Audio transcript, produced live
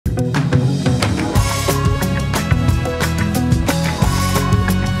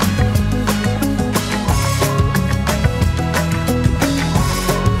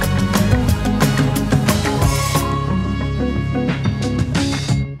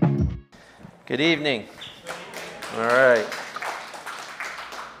Good evening. All right.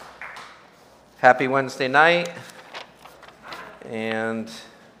 Happy Wednesday night. And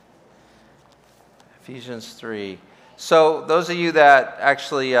Ephesians 3. So those of you that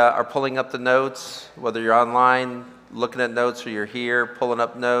actually are pulling up the notes, whether you're online, looking at notes, or you're here pulling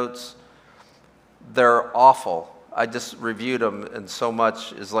up notes, they're awful. I just reviewed them, and so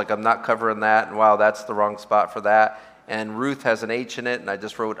much is like I'm not covering that, and wow, that's the wrong spot for that. And Ruth has an H in it, and I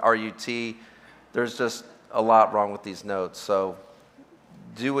just wrote R-U-T. There's just a lot wrong with these notes, so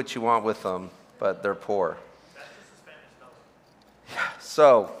do what you want with them, but they're poor. That's just a Spanish note. Yeah,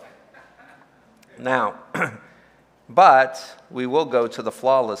 so, now, but we will go to the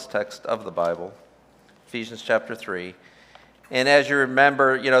flawless text of the Bible, Ephesians chapter 3. And as you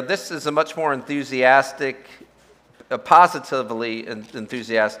remember, this is a much more enthusiastic, positively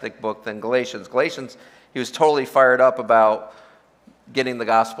enthusiastic book than Galatians. Galatians, he was totally fired up about getting the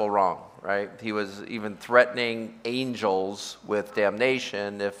gospel wrong, right? He was even threatening angels with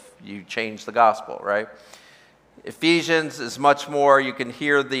damnation if you change the gospel, right? Ephesians is much more, you can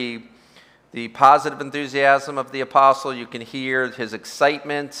hear the positive enthusiasm of the apostle. You can hear his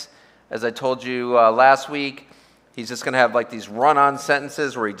excitement. As I told you last week, he's just going to have like these run-on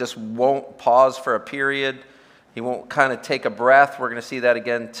sentences where he just won't pause for a period. He won't kind of take a breath. We're going to see that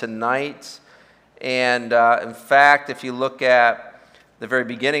again tonight. And in fact, if you look at the very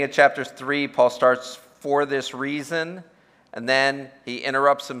beginning of chapter 3, Paul starts for this reason, and then he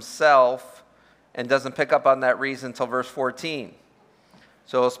interrupts himself and doesn't pick up on that reason until verse 14.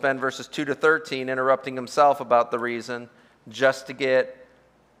 So he'll spend verses 2 to 13 interrupting himself about the reason just to get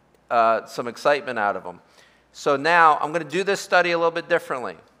some excitement out of him. So now I'm going to do this study a little bit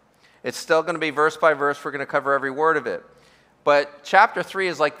differently. It's still going to be verse by verse. We're going to cover every word of it. But chapter 3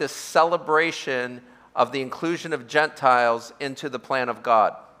 is like this celebration of the inclusion of Gentiles into the plan of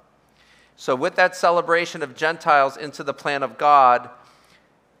God. So with that celebration of Gentiles into the plan of God,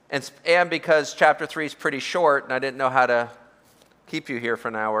 and because chapter 3 is pretty short, and I didn't know how to keep you here for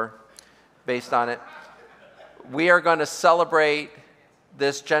an hour based on it, we are going to celebrate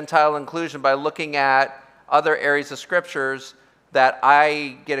this Gentile inclusion by looking at other areas of scriptures that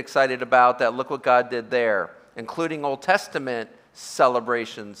I get excited about, that look what God did there, including Old Testament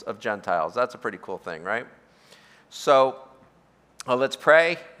celebrations of Gentiles. That's a pretty cool thing, right? So let's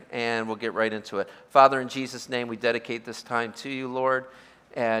pray, and we'll get right into it. Father, in Jesus' name, we dedicate this time to you, Lord,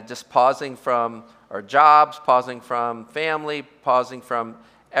 and just pausing from our jobs, pausing from family, pausing from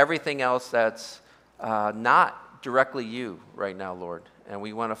everything else that's not directly you right now, Lord. And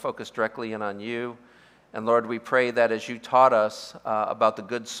we want to focus directly in on you. And Lord, we pray that as you taught us about the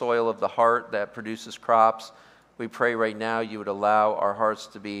good soil of the heart that produces crops, we pray right now you would allow our hearts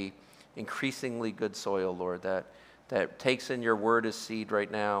to be increasingly good soil, Lord, that takes in your word as seed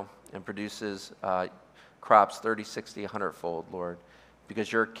right now and produces crops 30, 60, 100-fold, Lord,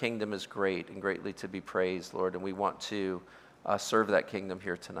 because your kingdom is great and greatly to be praised, Lord, and we want to serve that kingdom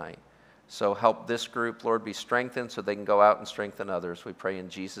here tonight. So help this group, Lord, be strengthened so they can go out and strengthen others. We pray in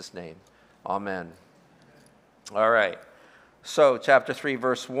Jesus' name. Amen. All right. So chapter 3,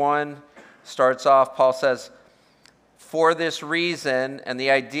 verse 1 starts off, Paul says, for this reason, and the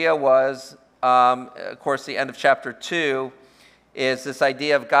idea was, of course, the end of chapter 2 is this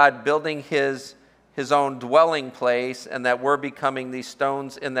idea of God building his own dwelling place, and that we're becoming these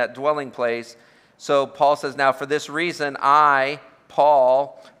stones in that dwelling place. So Paul says, now for this reason, I,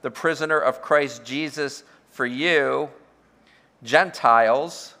 Paul, the prisoner of Christ Jesus for you,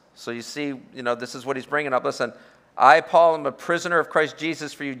 Gentiles. So you see, this is what he's bringing up. Listen, I, Paul, am a prisoner of Christ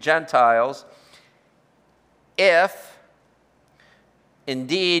Jesus for you, Gentiles, if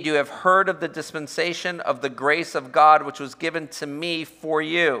indeed you have heard of the dispensation of the grace of God which was given to me for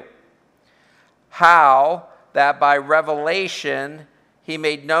you, how that by revelation he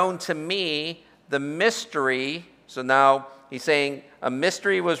made known to me the mystery. So now he's saying a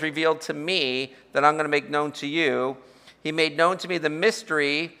mystery was revealed to me that I'm going to make known to you. He made known to me the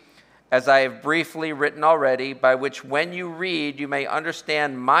mystery, as I have briefly written already, by which when you read you may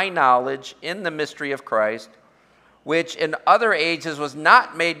understand my knowledge in the mystery of Christ, which in other ages was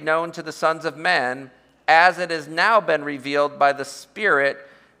not made known to the sons of men, as it has now been revealed by the Spirit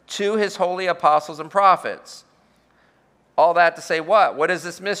to his holy apostles and prophets. All that to say what? What is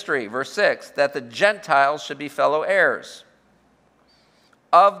this mystery? Verse 6, that the Gentiles should be fellow heirs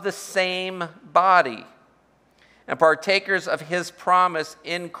of the same body and partakers of his promise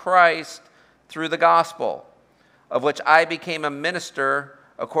in Christ through the gospel, of which I became a minister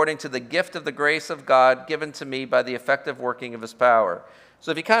according to the gift of the grace of God given to me by the effective working of his power. So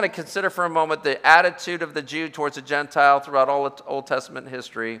if you kind of consider for a moment the attitude of the Jew towards a Gentile throughout all Old Testament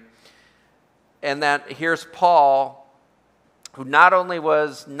history, And then here's Paul, who not only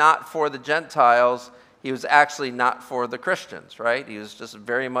was not for the Gentiles, he was actually not for the Christians, right? He was just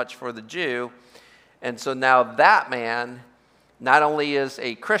very much for the Jew. And so now that man not only is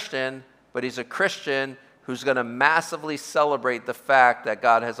a Christian, but he's a Christian who's going to massively celebrate the fact that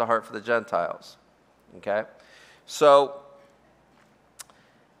God has a heart for the Gentiles. Okay? So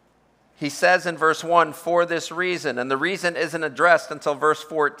he says in verse 1, for this reason, and the reason isn't addressed until verse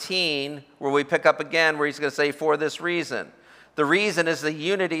 14, where we pick up again, where he's going to say, for this reason. The reason is the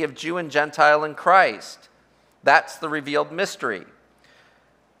unity of Jew and Gentile in Christ. That's the revealed mystery.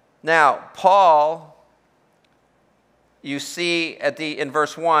 Now, Paul, you see in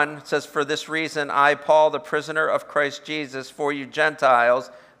verse 1, it says, for this reason, I, Paul, the prisoner of Christ Jesus, for you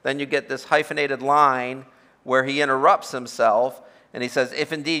Gentiles. Then you get this hyphenated line where he interrupts himself, and he says,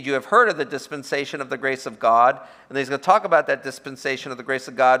 if indeed you have heard of the dispensation of the grace of God, and he's going to talk about that dispensation of the grace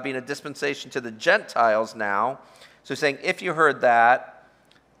of God being a dispensation to the Gentiles now. So he's saying, if you heard that,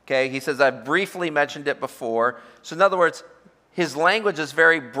 okay, he says, I've briefly mentioned it before. So in other words, his language is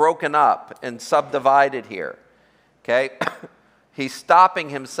very broken up and subdivided here, okay? He's stopping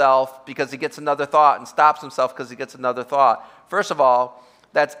himself because he gets another thought and stops himself because he gets another thought. First of all,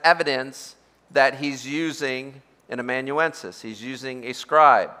 that's evidence that he's using an amanuensis. He's using a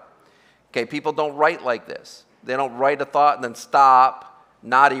scribe. Okay, people don't write like this. They don't write a thought and then stop,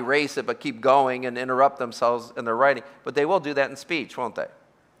 not erase it, but keep going and interrupt themselves in their writing. But they will do that in speech, won't they?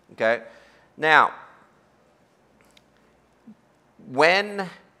 Okay? Now, when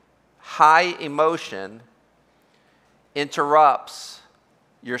high emotion interrupts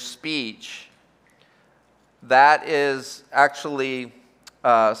your speech, that is actually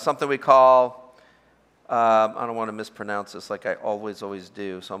something we call, I don't want to mispronounce this like I always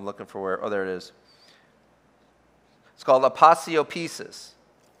do, so I'm looking for where, oh, there it is. It's called aposiopesis.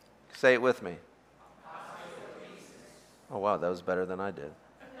 Say it with me. Oh, wow, that was better than I did.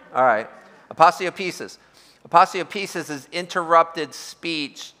 All right. Aposiopesis. Aposiopesis is interrupted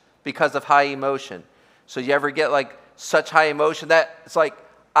speech because of high emotion. So you ever get like such high emotion that it's like,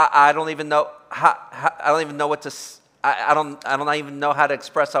 I don't even know I don't even know what to I don't even know how to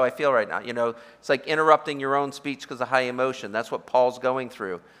express how I feel right now. You know, it's like interrupting your own speech because of high emotion. That's what Paul's going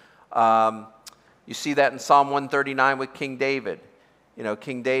through. You see that in Psalm 139 with King David. You know,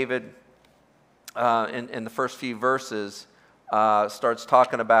 King David, in the first few verses, starts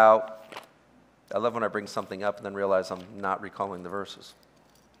talking about, I love when I bring something up and then realize I'm not recalling the verses.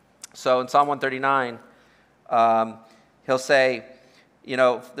 So in Psalm 139, he'll say, you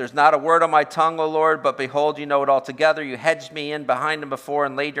know, there's not a word on my tongue, O Lord, but behold, you know it altogether. You hedged me in behind and before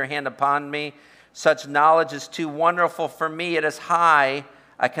and laid your hand upon me. Such knowledge is too wonderful for me. It is high.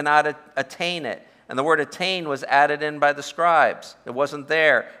 I cannot attain it. And the word attain was added in by the scribes. It wasn't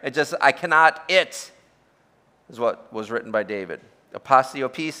there. It just, I cannot, it is what was written by David.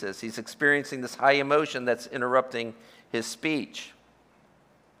 Aposiopesis. He's experiencing this high emotion that's interrupting his speech.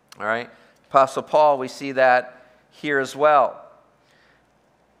 All right? Apostle Paul, we see that here as well.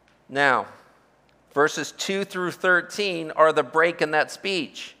 Now, verses 2 through 13 are the break in that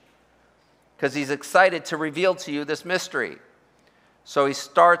speech because he's excited to reveal to you this mystery. So he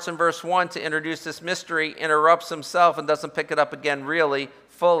starts in verse 1 to introduce this mystery, interrupts himself, and doesn't pick it up again really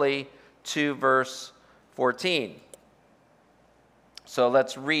fully to verse 14. So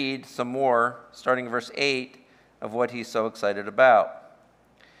let's read some more, starting in verse 8, of what he's so excited about.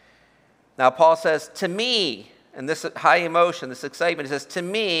 Now Paul says, to me, and this high emotion, this excitement, he says, to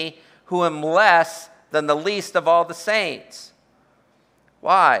me, who am less than the least of all the saints.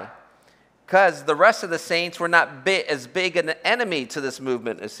 Why? Because the rest of the saints were not as big an enemy to this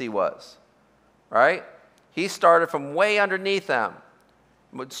movement as he was. Right? He started from way underneath them.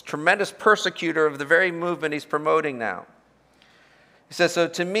 It's tremendous persecutor of the very movement he's promoting now. He says, so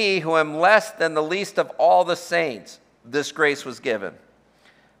to me, who am less than the least of all the saints, this grace was given.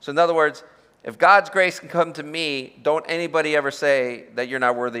 So in other words, if God's grace can come to me, don't anybody ever say that you're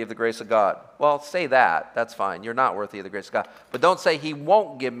not worthy of the grace of God. Well, say that. That's fine. You're not worthy of the grace of God. But don't say he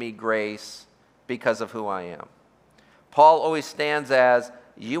won't give me grace because of who I am. Paul always stands as,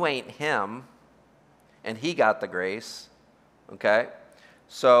 you ain't him, and he got the grace. Okay?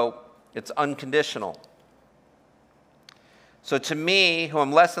 So it's unconditional. So to me, who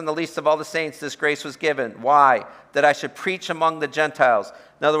am less than the least of all the saints, this grace was given. Why? That I should preach among the Gentiles.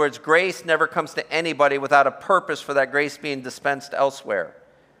 In other words, grace never comes to anybody without a purpose for that grace being dispensed elsewhere.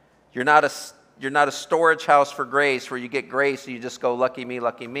 You're not a storage house for grace where you get grace and you just go, lucky me,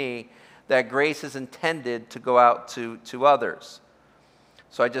 lucky me. That grace is intended to go out to others.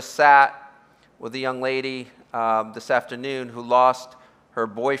 So I just sat with a young lady this afternoon who lost her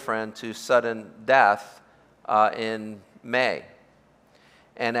boyfriend to sudden death in May.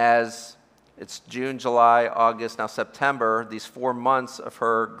 And as it's June, July, August, now September, these 4 months of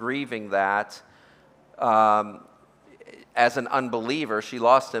her grieving that, as an unbeliever, she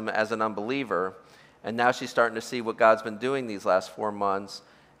lost him as an unbeliever, and now she's starting to see what God's been doing these last 4 months,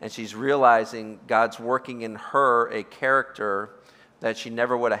 and she's realizing God's working in her a character that she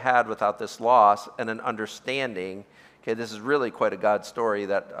never would have had without this loss, and an understanding. Okay, this is really quite a God story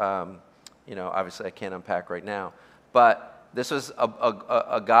that, obviously I can't unpack right now. But this was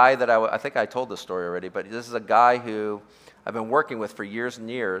a guy that I think I told this story already, but this is a guy who I've been working with for years and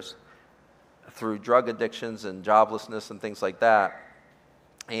years through drug addictions and joblessness and things like that.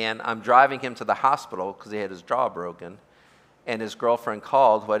 And I'm driving him to the hospital because he had his jaw broken. And his girlfriend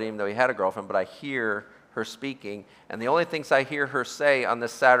called, who I didn't even know he had a girlfriend, but I hear her speaking. And the only things I hear her say on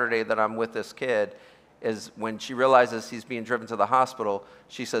this Saturday that I'm with this kid is when she realizes he's being driven to the hospital,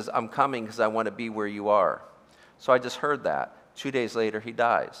 she says, "I'm coming because I want to be where you are." So I just heard that. 2 days later, he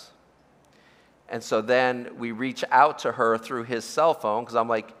dies. And so then we reach out to her through his cell phone, because I'm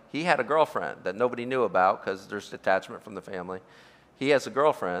like, he had a girlfriend that nobody knew about because there's detachment from the family. He has a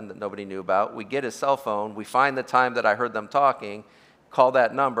girlfriend that nobody knew about. We get his cell phone. We find the time that I heard them talking, call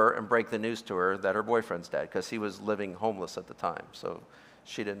that number, and break the news to her that her boyfriend's dead, because he was living homeless at the time. So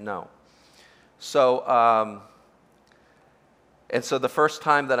she didn't know. So, and so the first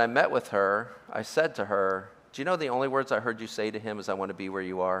time that I met with her, I said to her, "Do you know the only words I heard you say to him is, 'I want to be where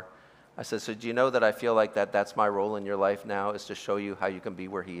you are'?" I said, "So do you know that I feel like that's my role in your life now, is to show you how you can be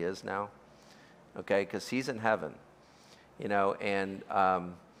where he is now?" Okay, because he's in heaven, and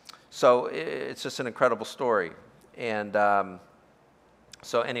so it's just an incredible story. And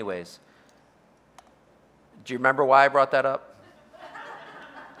so anyways, do you remember why I brought that up?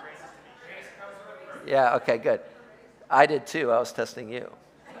 Yeah, okay, good. I did too. I was testing you.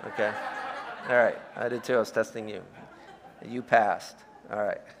 Okay. All right. I did too. I was testing you. You passed. All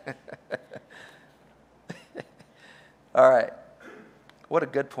right. All right. What a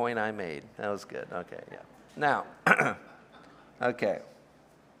good point I made. That was good. Okay, yeah. Now, okay.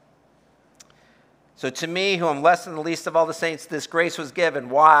 So to me, who am less than the least of all the saints, this grace was given.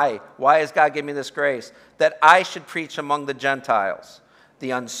 Why? Why has God given me this grace? That I should preach among the Gentiles the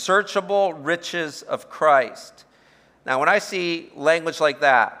unsearchable riches of Christ. Now, when I see language like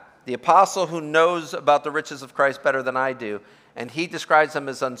that, the apostle who knows about the riches of Christ better than I do, and he describes them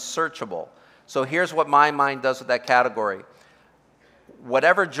as unsearchable. So here's what my mind does with that category.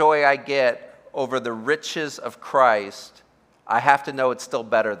 Whatever joy I get over the riches of Christ, I have to know it's still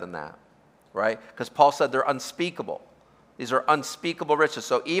better than that, right? Because Paul said they're unspeakable. These are unspeakable riches.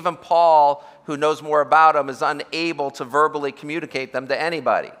 So even Paul, who knows more about them, is unable to verbally communicate them to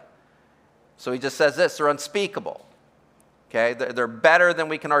anybody. So he just says this, they're unspeakable. Okay, they're better than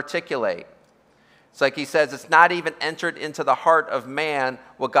we can articulate. It's like he says, it's not even entered into the heart of man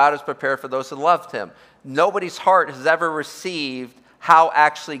what God has prepared for those who loved him. Nobody's heart has ever received how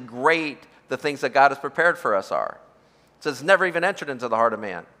actually great the things that God has prepared for us are. So it's never even entered into the heart of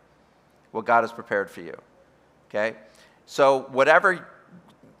man what God has prepared for you. Okay? So whatever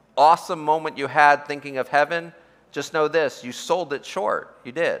awesome moment you had thinking of heaven, just know this, you sold it short.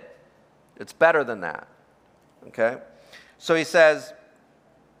 You did. It's better than that. Okay? So he says,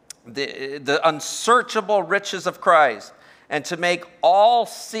 the unsearchable riches of Christ, and to make all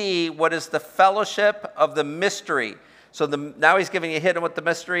see what is the fellowship of the mystery. So now he's giving you a hint on what the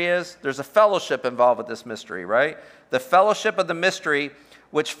mystery is. There's a fellowship involved with this mystery, right? The fellowship of the mystery,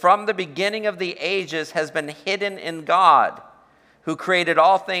 which from the beginning of the ages has been hidden in God, who created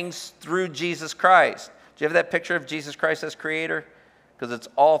all things through Jesus Christ. Do you have that picture of Jesus Christ as creator? Because it's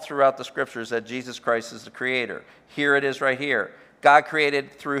all throughout the scriptures that Jesus Christ is the creator. Here it is right here. God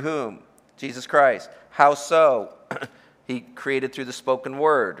created through whom? Jesus Christ. How so? He created through the spoken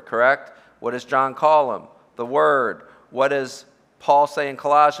word, correct? What does John call him? The word. What does Paul say in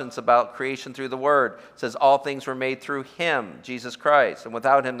Colossians about creation through the word? It says all things were made through him, Jesus Christ. And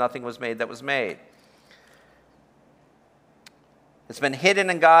without him, nothing was made that was made. It's been hidden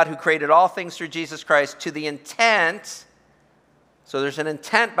in God who created all things through Jesus Christ to the intent. So there's an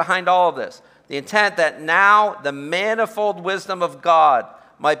intent behind all of this. The intent that now the manifold wisdom of God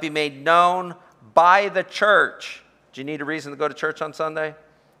might be made known by the church. Do you need a reason to go to church on Sunday?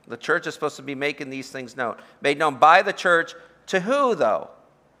 The church is supposed to be making these things known. Made known by the church. To who, though?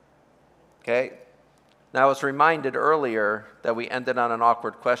 Okay. Now, I was reminded earlier that we ended on an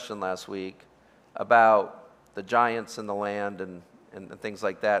awkward question last week about the giants in the land and things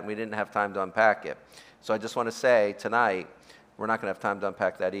like that, and we didn't have time to unpack it. So I just want to say tonight, we're not going to have time to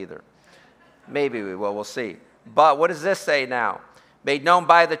unpack that either. Maybe we will. We'll see. But what does this say now? made known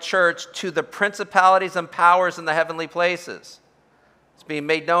by the church to the principalities and powers in the heavenly places. It's being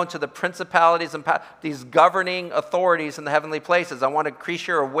made known to the principalities and these governing authorities in the heavenly places. I want to increase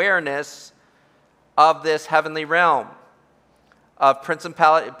your awareness of this heavenly realm of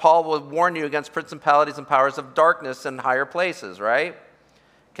principality. Paul will warn you against principalities and powers of darkness in higher places, right?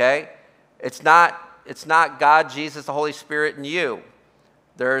 Okay? It's not God, Jesus, the Holy Spirit, and you.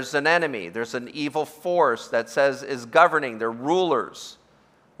 There's an enemy. There's an evil force that says is governing. They're rulers.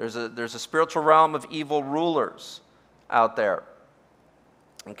 There's a spiritual realm of evil rulers out there.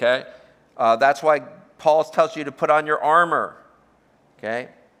 Okay? That's why Paul tells you to put on your armor. Okay?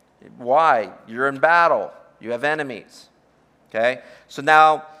 Why? You're in battle. You have enemies. Okay? So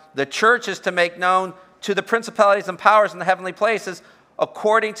now the church is to make known to the principalities and powers in the heavenly places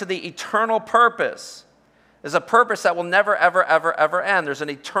according to the eternal purpose. There's a purpose that will never, ever, ever, ever end. There's an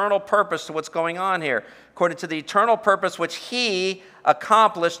eternal purpose to what's going on here. According to the eternal purpose which he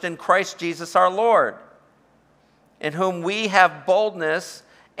accomplished in Christ Jesus our Lord, in whom we have boldness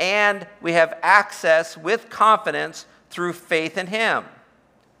and we have access with confidence through faith in him.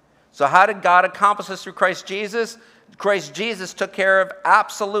 So how did God accomplish this through Christ Jesus? Christ Jesus took care of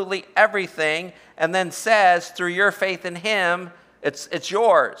absolutely everything and then says, through your faith in him, it's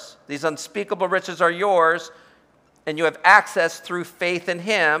yours. These unspeakable riches are yours, and you have access through faith in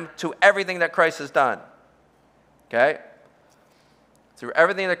him to everything that Christ has done. Okay? Through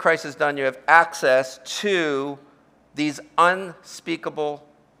everything that Christ has done, you have access to these unspeakable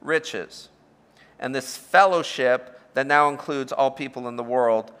riches. And this fellowship that now includes all people in the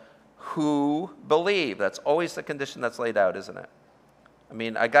world who believe. That's always the condition that's laid out, isn't it? I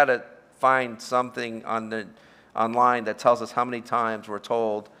mean, I got to find something online that tells us how many times we're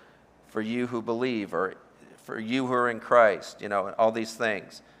told, for you who believe, or for you who are in Christ, all these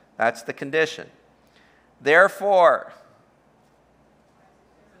things. That's the condition. Therefore,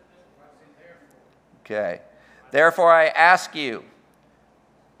 therefore I ask you,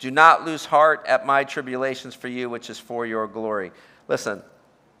 do not lose heart at my tribulations for you, which is for your glory. Listen,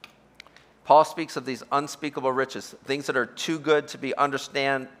 Paul speaks of these unspeakable riches, things that are too good to be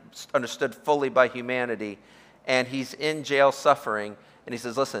understood fully by humanity. And he's in jail suffering, and he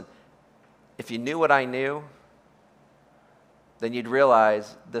says, listen, if you knew what I knew, then you'd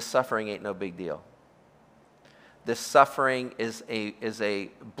realize this suffering ain't no big deal. This suffering is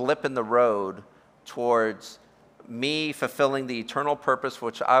a blip in the road towards me fulfilling the eternal purpose for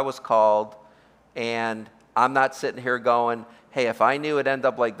which I was called, and I'm not sitting here going, hey, if I knew it'd end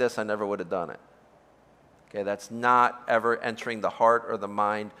up like this, I never would have done it. Okay, that's not ever entering the heart or the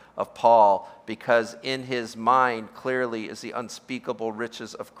mind of Paul, because in his mind clearly is the unspeakable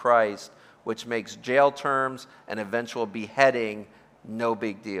riches of Christ, which makes jail terms and eventual beheading no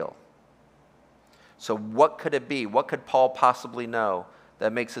big deal. So what could it be? What could Paul possibly know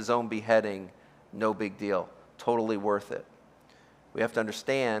that makes his own beheading no big deal? Totally worth it. We have to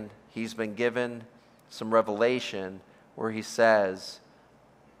understand he's been given some revelation where he says,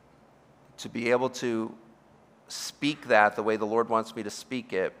 to be able to speak that the way the Lord wants me to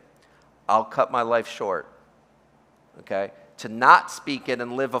speak it, I'll cut my life short. Okay? To not speak it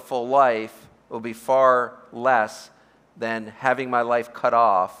and live a full life will be far less than having my life cut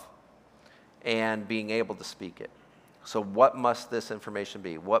off and being able to speak it. So what must this information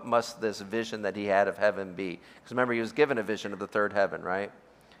be? What must this vision that he had of heaven be? Because remember, he was given a vision of the third heaven, right?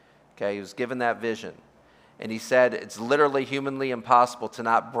 Okay, he was given that vision. And he said, it's literally humanly impossible to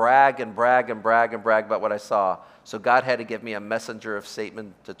not brag and brag and brag and brag about what I saw. So God had to give me a messenger of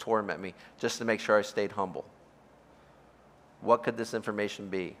Satan to torment me, just to make sure I stayed humble. What could this information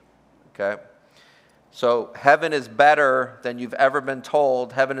be? Okay? So heaven is better than you've ever been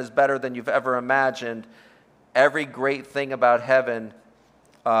told. Heaven is better than you've ever imagined. Every great thing about heaven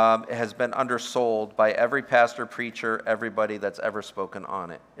has been undersold by every pastor, preacher, everybody that's ever spoken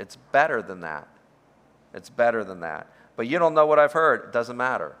on it. It's better than that. It's better than that. But you don't know what I've heard. It doesn't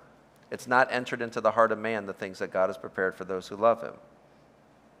matter. It's not entered into the heart of man, the things that God has prepared for those who love him.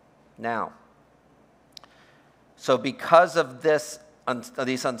 Now, so because of these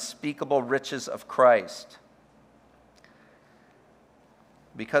unspeakable riches of Christ,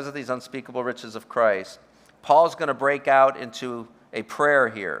 Paul's going to break out into a prayer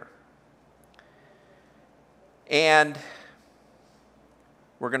here. And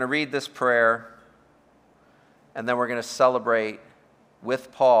we're going to read this prayer, and then we're going to celebrate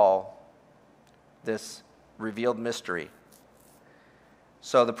with Paul this revealed mystery.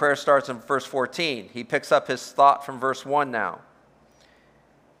 So the prayer starts in verse 14. He picks up his thought from verse 1 now.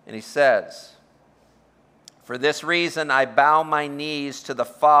 And he says, "For this reason I bow my knees to the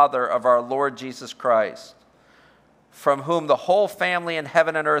Father of our Lord Jesus Christ, from whom the whole family in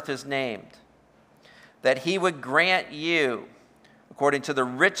heaven and earth is named, that he would grant you, according to the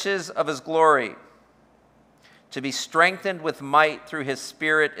riches of his glory, to be strengthened with might through his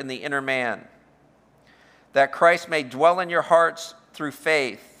Spirit in the inner man, that Christ may dwell in your hearts through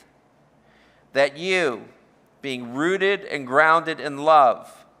faith, that you, being rooted and grounded in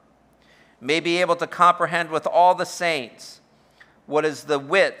love, may be able to comprehend with all the saints what is the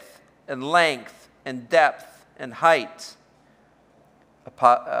width and length and depth and height.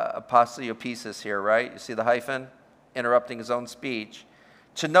 Aposiopesis here, right? You see the hyphen? Interrupting his own speech.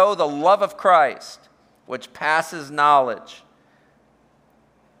 To know the love of Christ, which passes knowledge,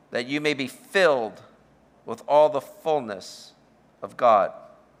 that you may be filled with all the fullness of God.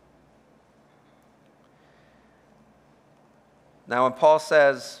 Now, when Paul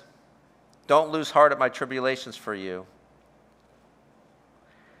says, don't lose heart at my tribulations for you,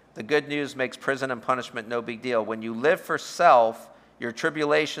 the good news makes prison and punishment no big deal. When you live for self, your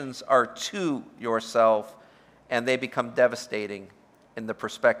tribulations are to yourself, and they become devastating in the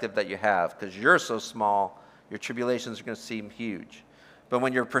perspective that you have. Because you're so small, your tribulations are going to seem huge. But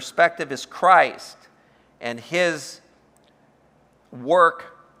when your perspective is Christ and his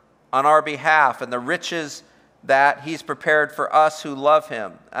work on our behalf and the riches that he's prepared for us who love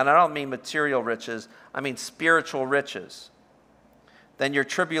him, and I don't mean material riches, I mean spiritual riches, then your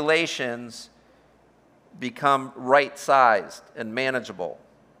tribulations become right-sized and manageable.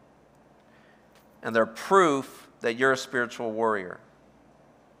 And they're proof that you're a spiritual warrior.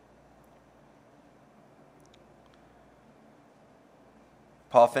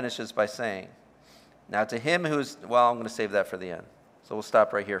 Paul finishes by saying, now to him who's, well, I'm going to save that for the end. So we'll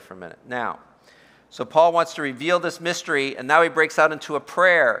stop right here for a minute. Now, so Paul wants to reveal this mystery, and now he breaks out into a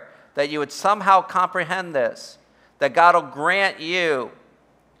prayer that you would somehow comprehend this, that God will grant you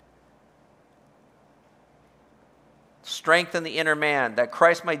strength in the inner man, that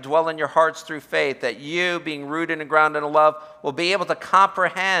Christ may dwell in your hearts through faith, that you, being rooted and grounded in love, will be able to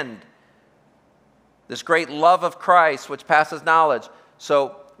comprehend this great love of Christ, which passes knowledge.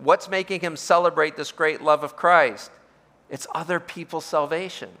 So what's making him celebrate this great love of Christ? It's other people's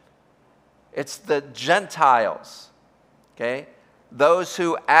salvation. It's the Gentiles, okay? Those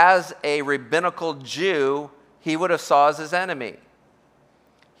who, as a rabbinical Jew, he would have saw as his enemy.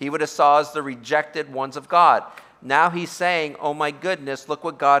 He would have saw as the rejected ones of God. Now he's saying, oh my goodness, look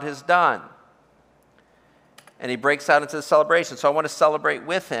what God has done. And he breaks out into the celebration. So I want to celebrate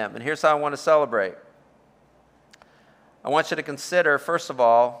with him. And here's how I want to celebrate. I want you to consider, first of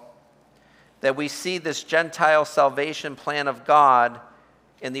all, that we see this Gentile salvation plan of God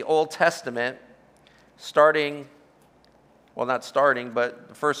in the Old Testament, starting, well, not starting, but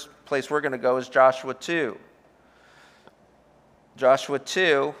the first place we're going to go is Joshua 2. Joshua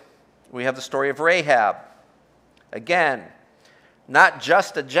 2, we have the story of Rahab. Again, not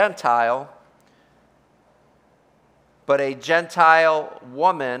just a Gentile, but a Gentile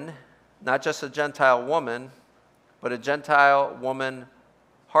woman, not just a Gentile woman, but a Gentile woman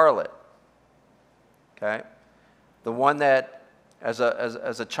harlot. Okay? The one that, as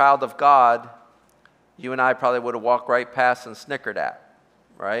a child of God, you and I probably would have walked right past and snickered at,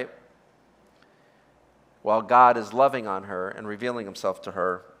 right? While God is loving on her and revealing himself to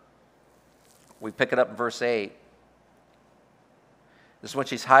her. We pick it up in verse 8. This is when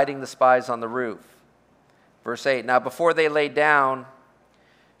she's hiding the spies on the roof. Verse 8, now before they lay down,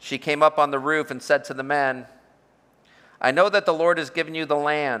 she came up on the roof and said to the men, I know that the Lord has given you the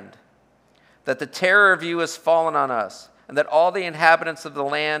land, that the terror of you has fallen on us, and that all the inhabitants of the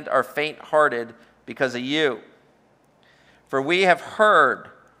land are faint-hearted because of you. For we have heard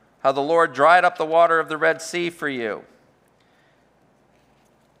how the Lord dried up the water of the Red Sea for you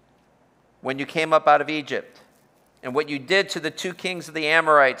when you came up out of Egypt, and what you did to the two kings of the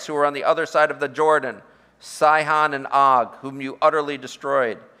Amorites who were on the other side of the Jordan, Sihon and Og, whom you utterly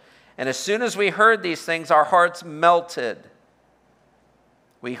destroyed. And as soon as we heard these things, our hearts melted.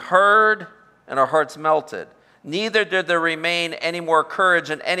 We heard, and our hearts melted. Neither did there remain any more courage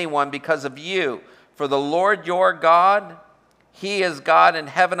in anyone because of you. For the Lord your God, he is God in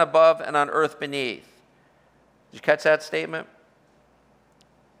heaven above and on earth beneath. Did you catch that statement?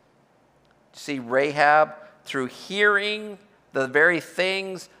 See, Rahab, through hearing the very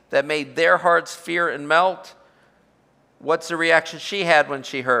things that made their hearts fear and melt, what's the reaction she had when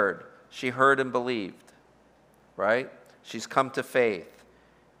she heard? She heard and believed, right? She's come to faith.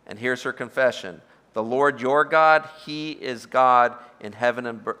 And here's her confession. The Lord your God, he is God in heaven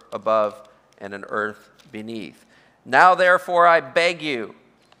and above and in earth beneath. Now therefore I beg you,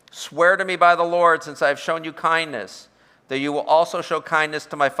 swear to me by the Lord, since I have shown you kindness, that you will also show kindness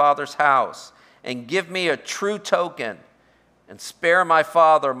to my father's house, and give me a true token, and spare my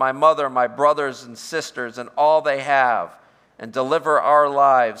father, my mother, my brothers and sisters, and all they have, and deliver our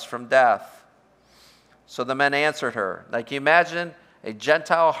lives from death." So the men answered her. Now, can you imagine a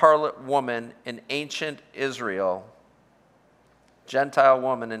Gentile harlot woman in ancient Israel, Gentile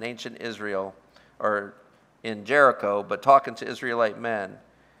woman in ancient Israel, or in Jericho, but talking to Israelite men,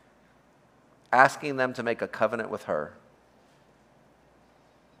 asking them to make a covenant with her.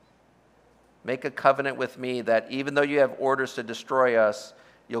 Make a covenant with me that even though you have orders to destroy us,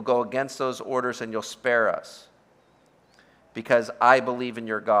 you'll go against those orders and you'll spare us, because I believe in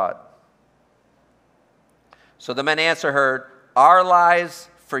your God. So the men answer her, "Our lives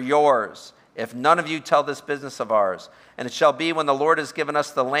for yours, if none of you tell this business of ours. And it shall be when the Lord has given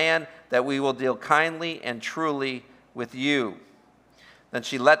us the land that we will deal kindly and truly with you." Then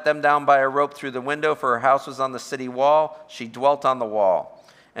she let them down by a rope through the window, for her house was on the city wall. She dwelt on the wall.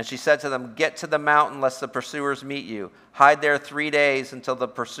 And she said to them, "Get to the mountain, lest the pursuers meet you. Hide there 3 days until the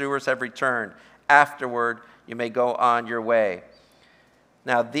pursuers have returned. Afterward, you may go on your way."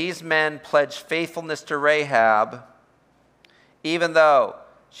 Now these men pledged faithfulness to Rahab, even though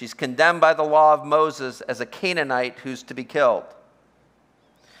she's condemned by the law of Moses as a Canaanite who's to be killed.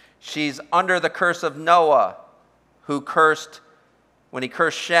 She's under the curse of Noah, who cursed, when he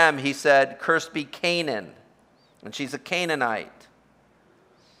cursed Shem, he said, "Cursed be Canaan." And she's a Canaanite.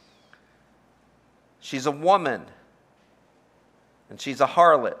 She's a woman, and she's a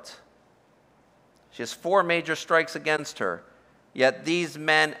harlot. She has 4 major strikes against her. Yet these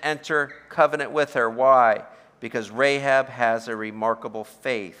men enter covenant with her. Why? Because Rahab has a remarkable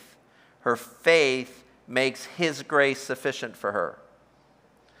faith. Her faith makes his grace sufficient for her.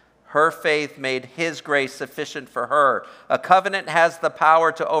 Her faith made his grace sufficient for her. A covenant has the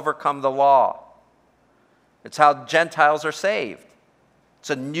power to overcome the law. It's how Gentiles are saved. It's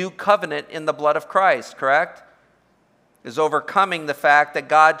a new covenant in the blood of Christ, correct? Is overcoming the fact that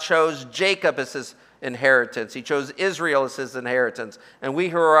God chose Jacob as his inheritance. He chose Israel as his inheritance. And we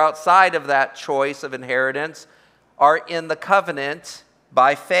who are outside of that choice of inheritance are in the covenant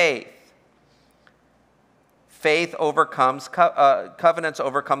by faith. Faith overcomes, covenants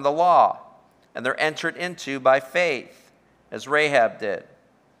overcome the law. And they're entered into by faith, as Rahab did.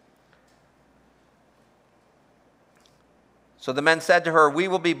 So the men said to her, "We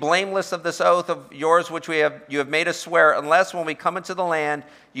will be blameless of this oath of yours which you have made us swear, unless when we come into the land,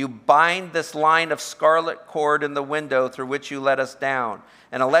 you bind this line of scarlet cord in the window through which you let us down.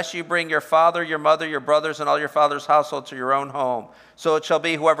 And unless you bring your father, your mother, your brothers, and all your father's household to your own home. So it shall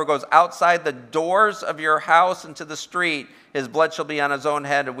be, whoever goes outside the doors of your house into the street, his blood shall be on his own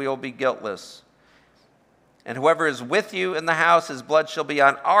head, and we will be guiltless. And whoever is with you in the house, his blood shall be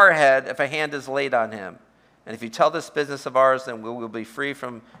on our head if a hand is laid on him. And if you tell this business of ours, then we will be free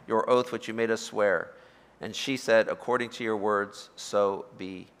from your oath which you made us swear." And she said, "According to your words, so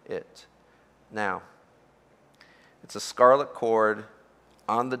be it." Now, it's a scarlet cord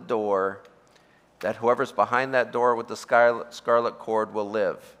on the door that whoever's behind that door with the scarlet cord will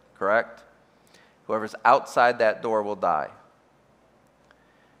live, correct? Whoever's outside that door will die.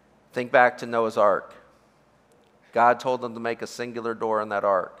 Think back to Noah's Ark. God told them to make a singular door in that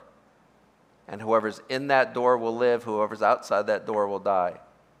ark. And whoever's in that door will live. Whoever's outside that door will die.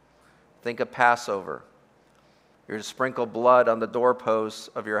 Think of Passover. You're to sprinkle blood on the doorposts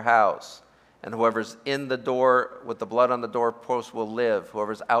of your house. And whoever's in the door with the blood on the doorpost will live.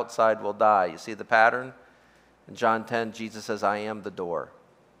 Whoever's outside will die. You see the pattern? In John 10, Jesus says, "I am the door.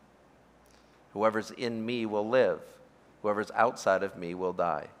 Whoever's in me will live. Whoever's outside of me will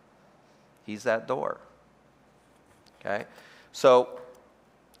die." He's that door. Okay? So,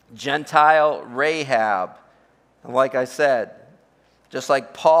 Gentile Rahab, and like I said, just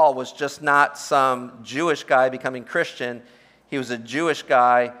like Paul was just not some Jewish guy becoming Christian, he was a Jewish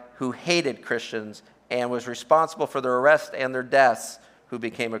guy who hated Christians and was responsible for their arrest and their deaths who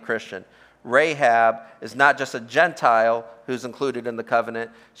became a Christian. Rahab is not just a Gentile who's included in the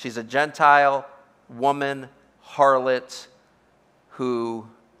covenant. She's a Gentile woman, harlot, who,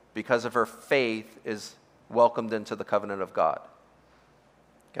 because of her faith, is welcomed into the covenant of God.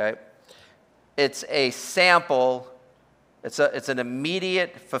 Okay? It's a sample, it's an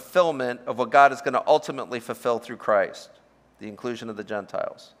immediate fulfillment of what God is going to ultimately fulfill through Christ, the inclusion of the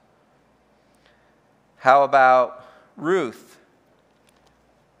Gentiles. How about Ruth?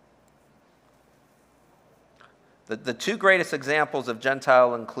 The 2 greatest examples of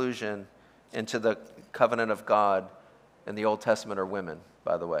Gentile inclusion into the covenant of God in the Old Testament are women,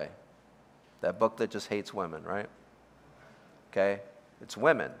 by the way. That book that just hates women, right? Okay? It's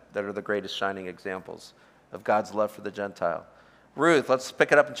women that are the greatest shining examples of God's love for the Gentile. Ruth, let's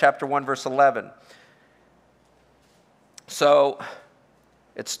pick it up in chapter 1, verse 11. So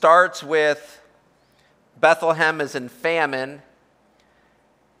it starts with Bethlehem is in famine.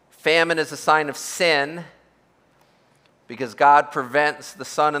 Famine is a sign of sin because God prevents the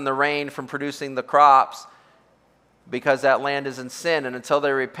sun and the rain from producing the crops because that land is in sin. And until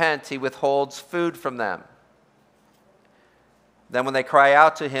they repent, he withholds food from them. Then when they cry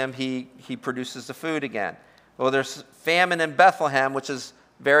out to him, he produces the food again. Well, there's famine in Bethlehem, which is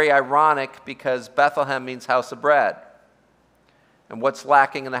very ironic because Bethlehem means house of bread. And what's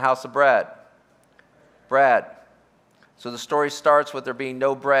lacking in the house of bread? Bread. So the story starts with there being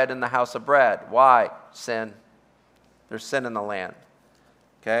no bread in the house of bread. Why? Sin. There's sin in the land.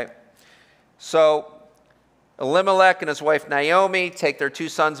 Okay? So Elimelech and his wife Naomi take their two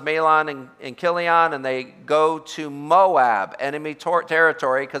sons Mahlon and Chilion, and they go to Moab, enemy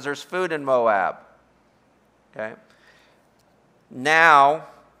territory, because there's food in Moab. Okay? Now,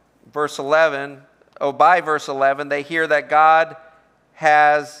 verse 11, by verse 11, they hear that God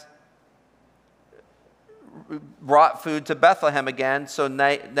has brought food to Bethlehem again. So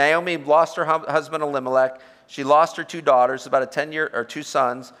Naomi lost her husband Elimelech. She lost her two daughters, about a 10-year, or two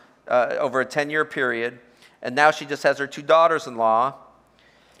sons, over a 10-year period. And now she just has her two daughters-in-law.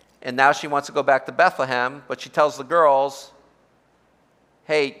 And now she wants to go back to Bethlehem, but she tells the girls,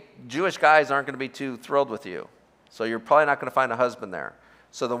 hey, Jewish guys aren't going to be too thrilled with you. So you're probably not going to find a husband there.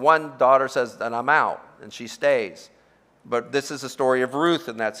 So the one daughter says, then I'm out, and she stays. But this is the story of Ruth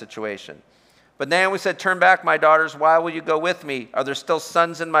in that situation. But Naomi said, turn back, my daughters. Why will you go with me? Are there still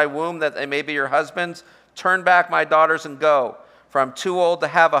sons in my womb that they may be your husbands? Turn back, my daughters, and go, for I'm too old to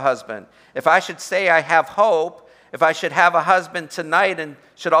have a husband. If I should say I have hope, if I should have a husband tonight and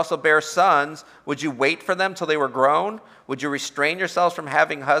should also bear sons, would you wait for them till they were grown? Would you restrain yourselves from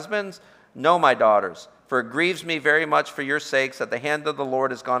having husbands? No, my daughters, for it grieves me very much for your sakes that the hand of the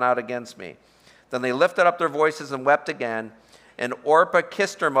Lord has gone out against me. Then they lifted up their voices and wept again, and Orpah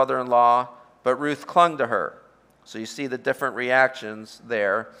kissed her mother-in-law, but Ruth clung to her. So you see the different reactions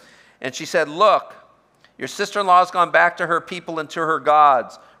there. And she said, look, your sister-in-law has gone back to her people and to her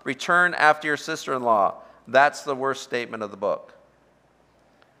gods. Return after your sister-in-law. That's the worst statement of the book.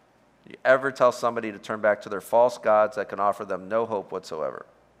 You ever tell somebody to turn back to their false gods that can offer them no hope whatsoever?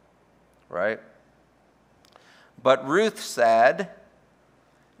 Right? But Ruth said,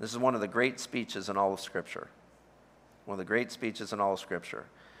 this is one of the great speeches in all of Scripture. One of the great speeches in all of Scripture.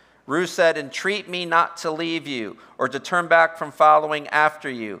 Ruth said, entreat me not to leave you or to turn back from following after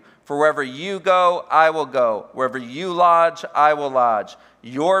you. For wherever you go, I will go. Wherever you lodge, I will lodge.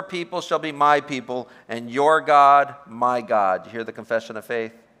 Your people shall be my people, and your God, my God. You hear the confession of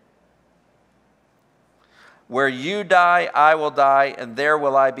faith? Where you die, I will die, and there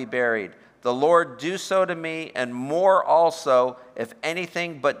will I be buried. The Lord do so to me, and more also, if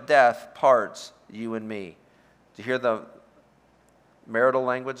anything but death parts you and me. Do you hear the marital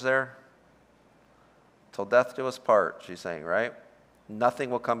language there? Till death do us part, she's saying, right?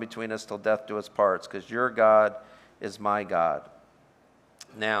 Nothing will come between us till death do us parts, because your God is my God.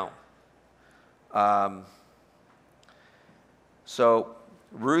 Now, so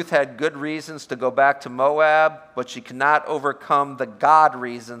Ruth had good reasons to go back to Moab, but she could not overcome the God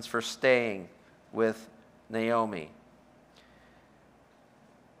reasons for staying with Naomi.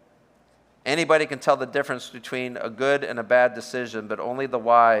 Anybody can tell the difference between a good and a bad decision, but only the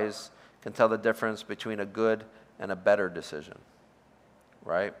wise can tell the difference between a good and a better decision.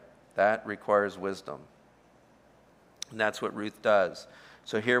 Right? That requires wisdom. And that's what Ruth does.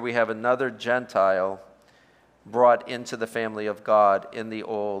 So here we have another Gentile brought into the family of God in the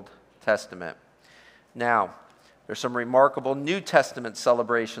Old Testament. Now, there's some remarkable New Testament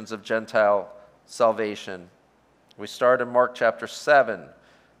celebrations of Gentile salvation. We start in Mark chapter 7.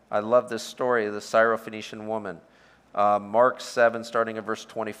 I love this story of the Syrophoenician woman. Mark 7, starting at verse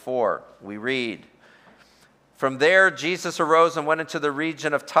 24. We read, from there Jesus arose and went into the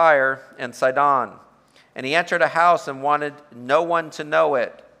region of Tyre and Sidon. And he entered a house and wanted no one to know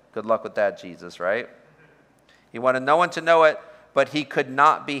it. Good luck with that, Jesus, right? He wanted no one to know it, but he could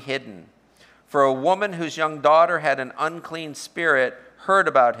not be hidden. For a woman whose young daughter had an unclean spirit heard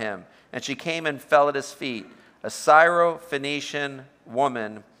about him, and she came and fell at his feet. A Syrophoenician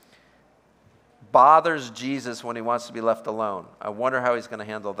woman bothers Jesus when he wants to be left alone. I wonder how he's going to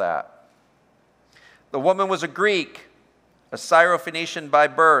handle that. The woman was a Greek, a Syrophoenician by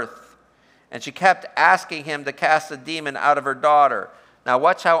birth, and she kept asking him to cast a demon out of her daughter. Now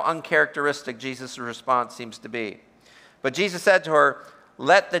watch how uncharacteristic Jesus' response seems to be. But Jesus said to her,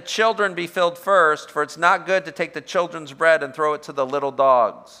 let the children be filled first, for it's not good to take the children's bread and throw it to the little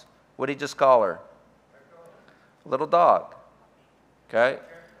dogs. What did he just call her? Little dog. Okay?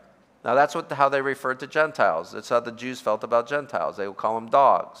 Now that's how they referred to Gentiles. That's how the Jews felt about Gentiles. They would call them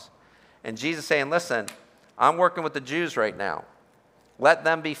dogs. And Jesus saying, listen, I'm working with the Jews right now. Let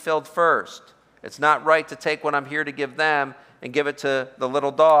them be filled first. It's not right to take what I'm here to give them and give it to the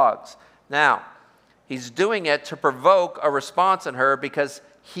little dogs. Now, he's doing it to provoke a response in her because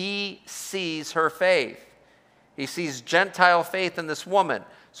he sees her faith. He sees Gentile faith in this woman.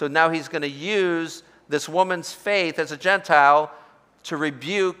 So now he's going to use this woman's faith as a Gentile to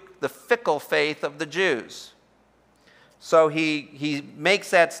rebuke the fickle faith of the Jews. So he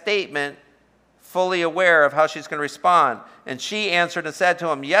makes that statement fully aware of how she's going to respond. And she answered and said to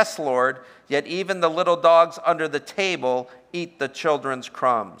him, yes, Lord, yet even the little dogs under the table eat the children's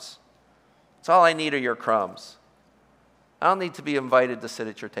crumbs. That's all I need are your crumbs. I don't need to be invited to sit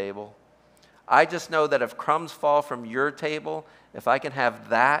at your table. I just know that if crumbs fall from your table, if I can have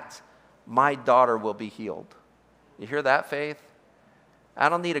that, my daughter will be healed. You hear that, Faith? I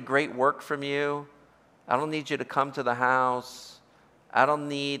don't need a great work from you. I don't need you to come to the house. I don't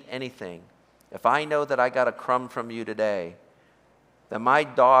need anything. If I know that I got a crumb from you today, then my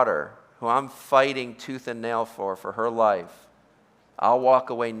daughter, who I'm fighting tooth and nail for her life, I'll walk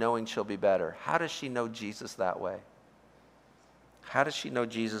away knowing she'll be better. How does she know Jesus that way? How does she know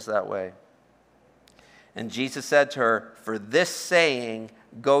Jesus that way? And Jesus said to her, for this saying,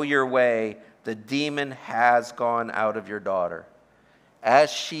 go your way, the demon has gone out of your daughter.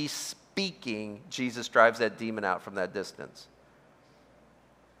 As she's speaking, Jesus drives that demon out from that distance.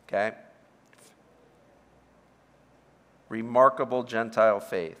 Okay? Remarkable Gentile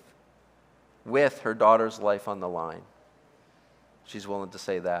faith with her daughter's life on the line. She's willing to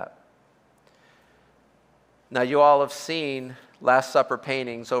say that. Now, you all have seen Last Supper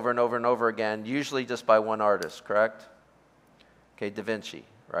paintings over and over and over again, usually just by one artist, correct? Okay, Da Vinci,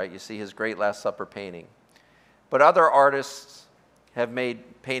 right? You see his great Last Supper painting. But other artists have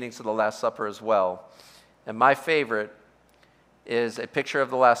made paintings of the Last Supper as well. And my favorite is a picture of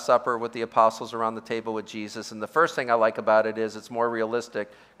the Last Supper with the apostles around the table with Jesus. And the first thing I like about it is it's more realistic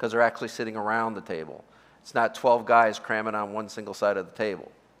because they're actually sitting around the table. It's not 12 guys cramming on one single side of the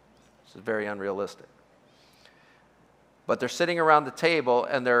table. It's very unrealistic. But they're sitting around the table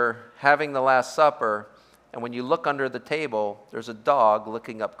and they're having the Last Supper. And when you look under the table, there's a dog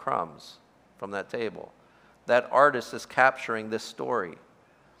licking up crumbs from that table. That artist is capturing this story.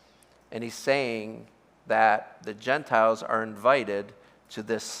 And he's saying that the Gentiles are invited to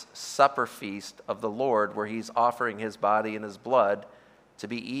this supper feast of the Lord where he's offering his body and his blood to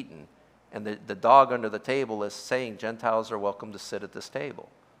be eaten. And the dog under the table is saying Gentiles are welcome to sit at this table.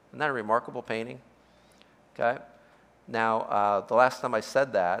 Isn't that a remarkable painting? Okay. Now, the last time I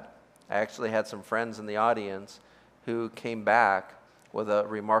said that, I actually had some friends in the audience who came back with a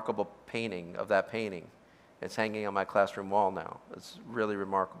remarkable painting of that painting. It's hanging on my classroom wall now. It's really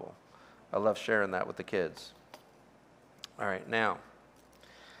remarkable. I love sharing that with the kids. All right, now.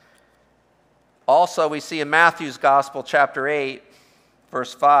 Also, we see in Matthew's Gospel, chapter 8,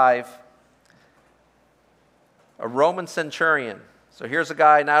 verse 5, a Roman centurion. So here's a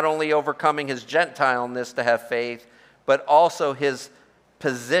guy not only overcoming his Gentileness to have faith, but also his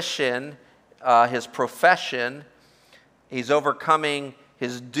position, his profession. He's overcoming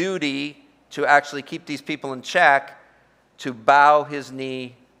his duty to actually keep these people in check, to bow his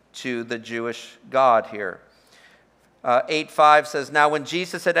knee to the Jewish God here. 8:5 says, now when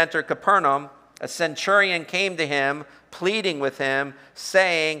Jesus had entered Capernaum, a centurion came to him, pleading with him,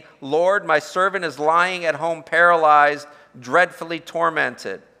 saying, Lord, my servant is lying at home paralyzed, dreadfully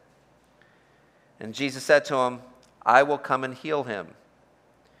tormented. And Jesus said to him, I will come and heal him.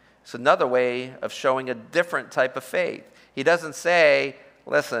 It's another way of showing a different type of faith. He doesn't say,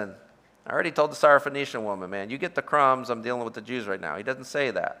 listen, I already told the Syrophoenician woman, man, you get the crumbs, I'm dealing with the Jews right now. He doesn't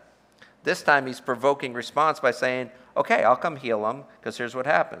say that. This time he's provoking response by saying, okay, I'll come heal him, because here's what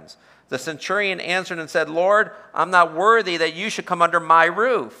happens. The centurion answered and said, Lord, I'm not worthy that you should come under my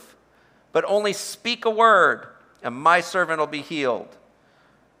roof, but only speak a word, and my servant will be healed.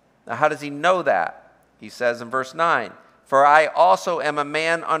 Now, how does he know that? He says in verse 9, for I also am a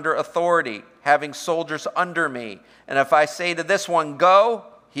man under authority, having soldiers under me. And if I say to this one, go,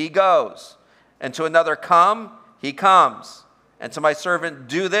 he goes. And to another, come, he comes. And to my servant,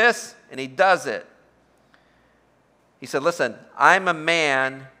 do this, and he does it. He said, listen, I'm a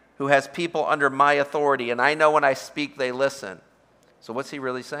man who has people under my authority, and I know when I speak, they listen. So what's he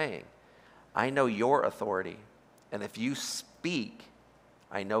really saying? I know your authority, and if you speak,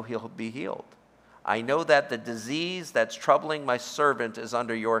 I know he'll be healed. I know that the disease that's troubling my servant is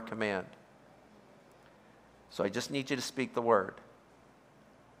under your command. So I just need you to speak the word.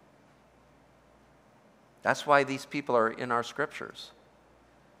 That's why these people are in our scriptures.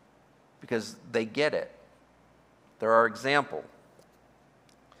 because they get it. They're our example.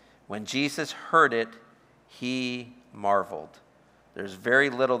 When Jesus heard it, he marveled. There's very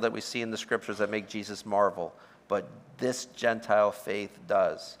little that we see in the scriptures that make Jesus marvel, but this Gentile faith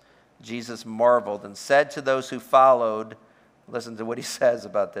does. Jesus marveled and said to those who followed, listen to what he says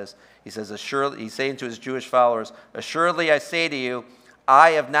about this. He says, he's saying to his Jewish followers, assuredly I say to you,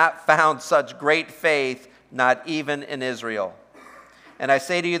 I have not found such great faith, not even in Israel. And I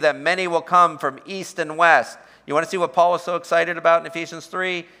say to you that many will come from east and west. You want to see what Paul was so excited about in Ephesians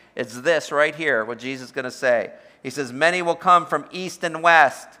 3? It's this right here, what Jesus is going to say. He says, many will come from east and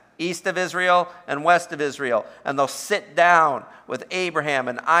west, east of Israel and west of Israel, and they'll sit down with Abraham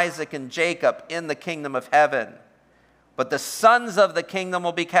and Isaac and Jacob in the kingdom of heaven. But the sons of the kingdom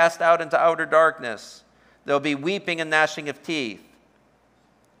will be cast out into outer darkness. There'll be weeping and gnashing of teeth.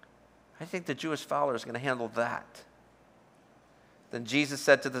 I think the Jewish followers are going to handle that. Then Jesus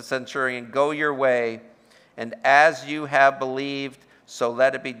said to the centurion, go your way, and as you have believed, so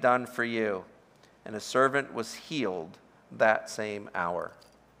let it be done for you. And his servant was healed that same hour.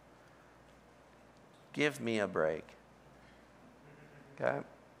 Give me a break. Okay?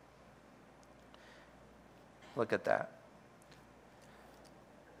 Look at that.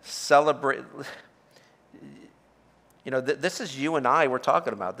 Celebrate. You know, this is you and I we're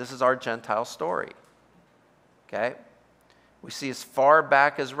talking about. This is our Gentile story. Okay? We see as far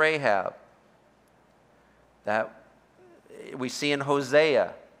back as Rahab. That we see in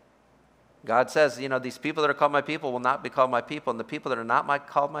Hosea. God says, you know, these people that are called my people will not be called my people, and the people that are not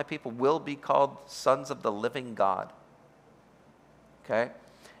called my people will be called sons of the living God. Okay?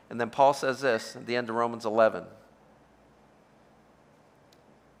 And then Paul says this at the end of Romans 11.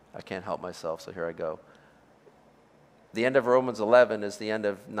 I can't help myself, so here I go. The end of Romans 11 is the end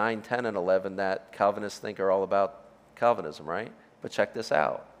of 9, 10, and 11 that Calvinists think are all about Calvinism, right? But check this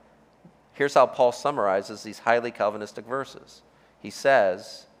out. Here's how Paul summarizes these highly Calvinistic verses. He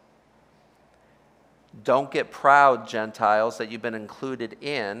says, don't get proud, Gentiles, that you've been included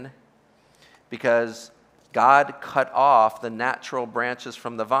in, because God cut off the natural branches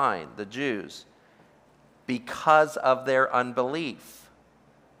from the vine, the Jews, because of their unbelief.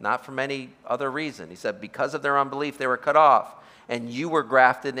 Not from any other reason. He said because of their unbelief they were cut off, and you were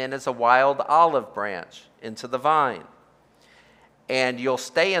grafted in as a wild olive branch into the vine. And you'll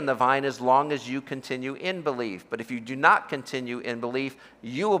stay in the vine as long as you continue in belief. But if you do not continue in belief,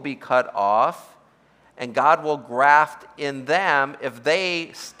 you will be cut off, and God will graft in them if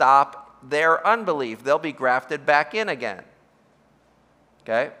they stop their unbelief. They'll be grafted back in again.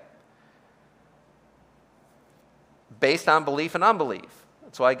 Okay? Based on belief and unbelief.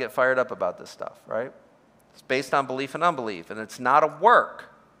 That's why I get fired up about this stuff, right? It's based on belief and unbelief, and it's not a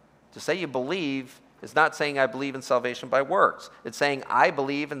work. To say you believe is not saying I believe in salvation by works. It's saying I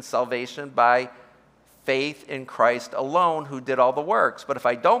believe in salvation by faith in Christ alone, who did all the works. But if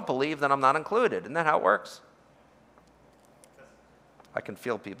I don't believe, then I'm not included. Isn't that how it works? I can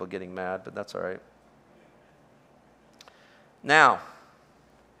feel people getting mad, but that's all right. Now,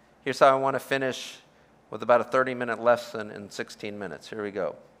 here's how I want to finish with about a 30-minute lesson in 16 minutes. Here we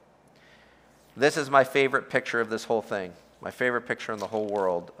go. This is my favorite picture of this whole thing. My favorite picture in the whole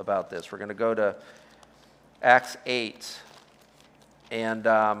world about this. We're going to go to Acts 8. And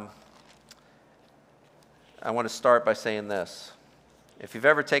I want to start by saying this. If you've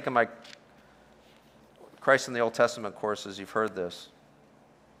ever taken my Christ in the Old Testament courses, you've heard this.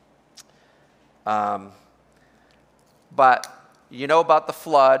 But you know about the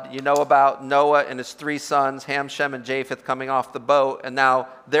flood. You know about Noah and his 3 sons, Ham, Shem, and Japheth, coming off the boat. And now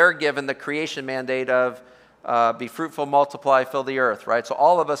they're given the creation mandate of be fruitful, multiply, fill the earth, right? So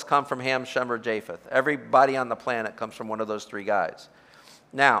all of us come from Ham, Shem, or Japheth. Everybody on the planet comes from one of those 3 guys.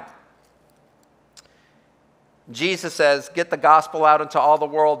 Now, Jesus says, get the gospel out into all the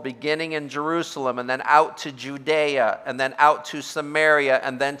world, beginning in Jerusalem, and then out to Judea, and then out to Samaria,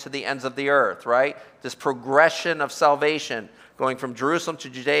 and then to the ends of the earth, right? This progression of salvation, going from Jerusalem to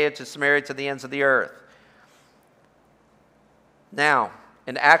Judea to Samaria to the ends of the earth. Now,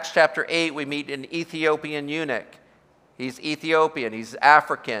 in Acts chapter 8, we meet an Ethiopian eunuch. He's Ethiopian, he's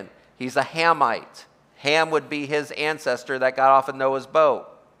African, he's a Hamite. Ham would be his ancestor that got off of Noah's boat.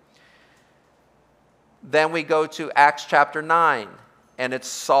 Then we go to Acts chapter 9, and it's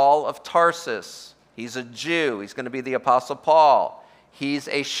Saul of Tarsus. He's a Jew. He's going to be the Apostle Paul. He's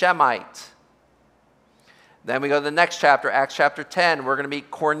a Shemite. Then we go to the next chapter, Acts chapter 10. We're going to meet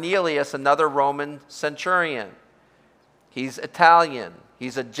Cornelius, another Roman centurion. He's Italian.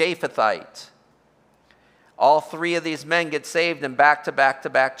 He's a Japhethite. All 3 of these men get saved in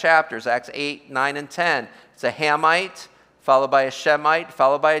back-to-back-to-back chapters, Acts 8, 9, and 10. It's a Hamite, followed by a Shemite,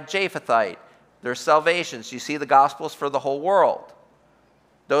 followed by a Japhethite. Their salvations. You see the Gospels for the whole world.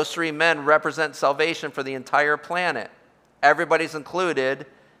 Those three men represent salvation for the entire planet. Everybody's included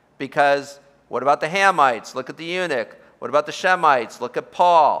because what about the Hamites? Look at the eunuch. What about the Shemites? Look at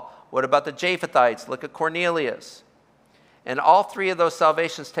Paul. What about the Japhethites? Look at Cornelius. And all three of those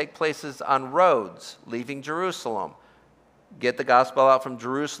salvations take places on roads leaving Jerusalem. Get the gospel out from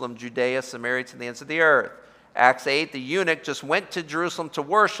Jerusalem, Judea, Samaria, to the ends of the earth. Acts 8, the eunuch just went to Jerusalem to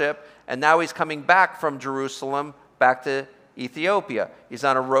worship, and now he's coming back from Jerusalem back to Ethiopia. He's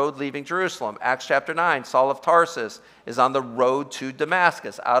on a road leaving Jerusalem. Acts chapter 9, Saul of Tarsus is on the road to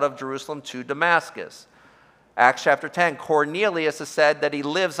Damascus, out of Jerusalem to Damascus. Acts chapter 10, Cornelius has said that he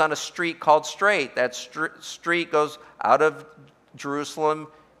lives on a street called Straight. That street goes out of Jerusalem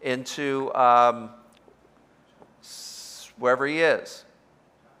into wherever he is.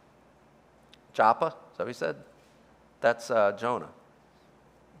 Joppa, is that what he said? That's Jonah.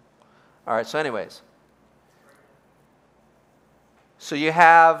 All right, so anyways. So you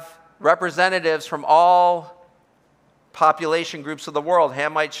have representatives from all population groups of the world,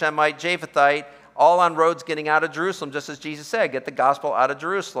 Hamite, Shemite, Japhethite, all on roads getting out of Jerusalem, just as Jesus said, get the gospel out of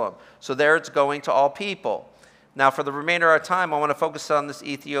Jerusalem. So there it's going to all people. Now for the remainder of our time, I want to focus on this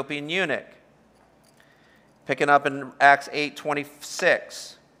Ethiopian eunuch. Picking up in Acts 8:26.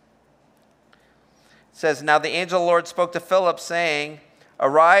 It says, now the angel of the Lord spoke to Philip, saying,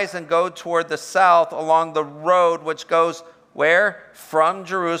 arise and go toward the south along the road which goes where? From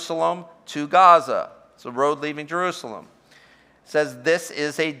Jerusalem to Gaza. It's a road leaving Jerusalem. It says this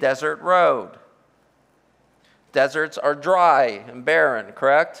is a desert road. Deserts are dry and barren,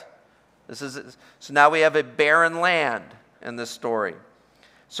 correct? So now we have a barren land in this story.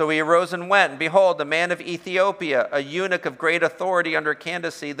 So he arose and went, and behold, a man of Ethiopia, a eunuch of great authority under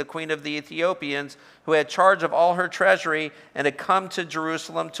Candace, the queen of the Ethiopians, who had charge of all her treasury and had come to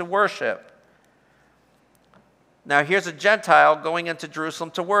Jerusalem to worship. Now here's a Gentile going into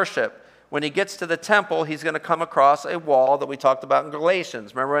Jerusalem to worship. When he gets to the temple, he's going to come across a wall that we talked about in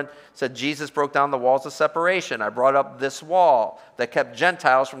Galatians. Remember when it said Jesus broke down the walls of separation? I brought up this wall that kept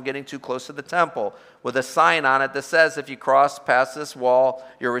Gentiles from getting too close to the temple with a sign on it that says if you cross past this wall,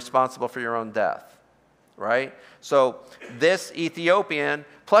 you're responsible for your own death. Right? So this Ethiopian,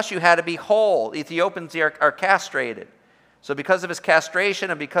 plus you had to be whole. Ethiopians are castrated. So because of his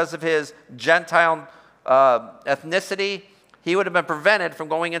castration and because of his Gentile ethnicity, he would have been prevented from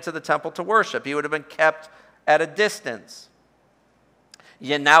going into the temple to worship. He would have been kept at a distance.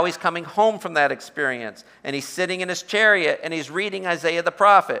 Yet now he's coming home from that experience, and he's sitting in his chariot, and he's reading Isaiah the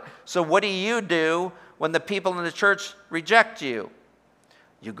prophet. So what do when the people in the church reject you?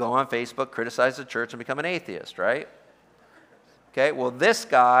 You go on Facebook, criticize the church, and become an atheist, right? Okay, well, this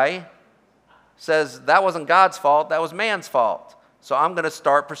guy says that wasn't God's fault, that was man's fault. So I'm going to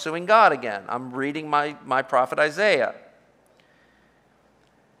start pursuing God again. I'm reading my prophet Isaiah.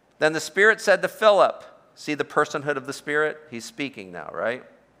 Then the Spirit said to Philip, see the personhood of the Spirit? He's speaking now, right?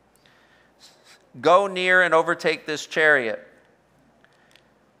 Go near and overtake this chariot.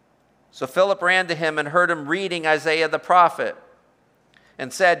 So Philip ran to him and heard him reading Isaiah the prophet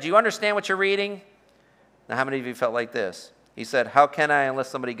and said, do you understand what you're reading? Now, how many of you felt like this? He said, how can I unless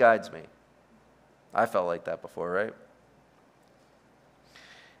somebody guides me? I felt like that before, right?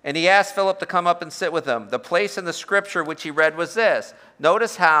 And he asked Philip to come up and sit with him. The place in the scripture which he read was this.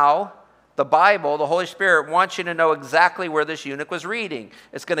 Notice how the Bible, the Holy Spirit, wants you to know exactly where this eunuch was reading.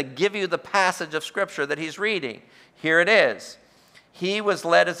 It's going to give you the passage of scripture that he's reading. Here it is. He was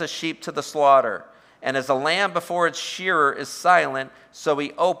led as a sheep to the slaughter, and as a lamb before its shearer is silent, so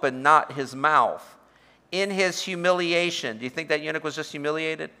he opened not his mouth. In his humiliation, do you think that eunuch was just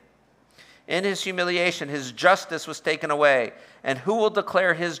humiliated? In his humiliation, his justice was taken away. And who will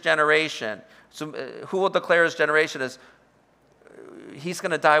declare his generation? So, who will declare his generation as he's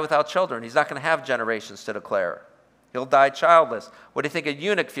going to die without children. He's not going to have generations to declare. He'll die childless. What do you think a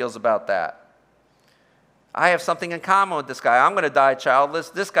eunuch feels about that? I have something in common with this guy. I'm going to die childless.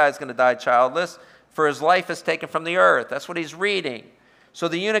 This guy's going to die childless, for his life is taken from the earth. That's what he's reading. So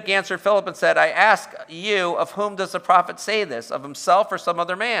the eunuch answered Philip and said, I ask you, of whom does the prophet say this? Of himself or some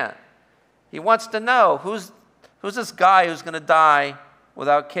other man? He wants to know, who's this guy who's going to die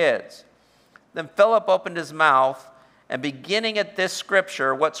without kids? Then Philip opened his mouth, and beginning at this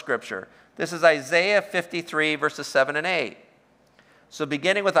scripture, what scripture? This is Isaiah 53, verses 7 and 8. So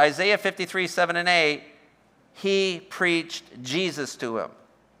beginning with Isaiah 53, 7 and 8, he preached Jesus to him.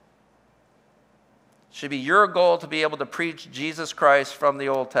 It should be your goal to be able to preach Jesus Christ from the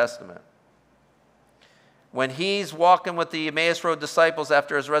Old Testament. When he's walking with the Emmaus Road disciples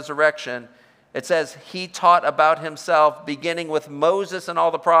after his resurrection, It says he taught about himself beginning with Moses and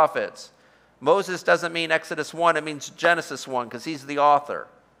all the prophets. Moses doesn't mean Exodus 1, it means Genesis 1 because he's the author.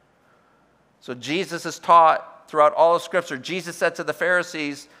 So Jesus is taught throughout all of Scripture. Jesus said to the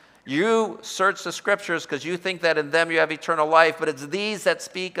Pharisees, you search the Scriptures because you think that in them you have eternal life, but it's these that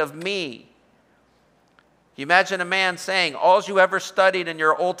speak of me. You imagine a man saying, all you ever studied in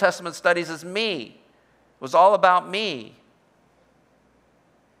your Old Testament studies is me. It was all about me.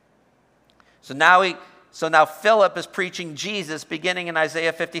 So now Philip is preaching Jesus beginning in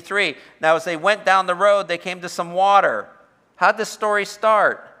Isaiah 53. Now as they went down the road, they came to some water. How'd this story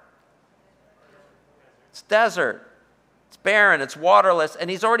start? It's desert. It's barren. It's waterless. And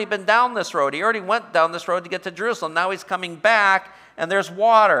he's already been down this road. He already went down this road to get to Jerusalem. Now he's coming back and there's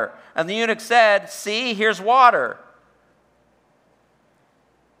water. And the eunuch said, see, here's water.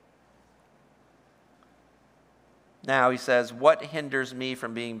 Now he says, what hinders me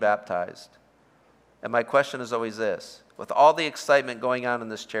from being baptized? And my question is always this. With all the excitement going on in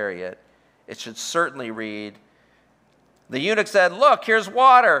this chariot, it should certainly read, the eunuch said, look, here's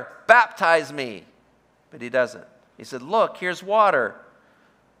water. Baptize me. But he doesn't. He said, look, here's water.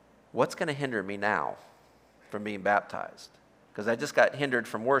 What's going to hinder me now from being baptized? Because I just got hindered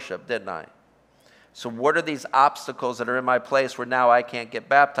from worship, didn't I? So what are these obstacles that are in my place where now I can't get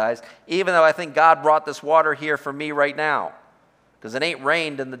baptized, even though I think God brought this water here for me right now? Because it ain't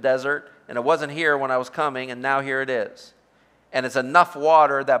rained in the desert, and it wasn't here when I was coming, and now here it is. And it's enough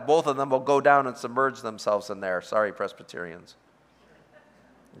water that both of them will go down and submerge themselves in there. Sorry, Presbyterians.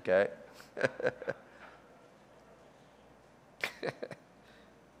 Okay?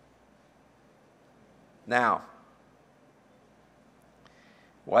 Now,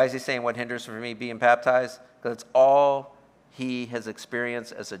 why is he saying what hinders from me being baptized? Because it's all he has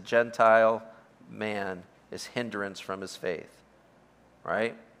experienced as a Gentile man is hindrance from his faith.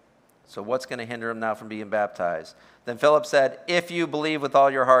 Right? So what's going to hinder him now from being baptized? Then Philip said, if you believe with all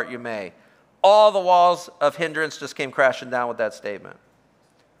your heart, you may. All the walls of hindrance just came crashing down with that statement.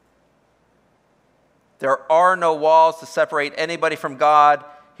 There are no walls to separate anybody from God.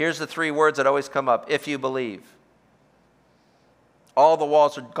 Here's the three words that always come up. If you believe. All the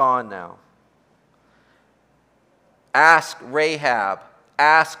walls are gone now. Ask Rahab.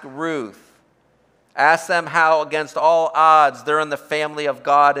 Ask Ruth. Ask them how against all odds they're in the family of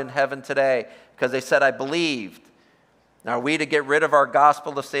God in heaven today. Because they said, I believed. Now, are we to get rid of our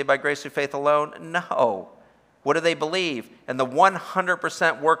gospel of saved by grace through faith alone? No. What do they believe? In the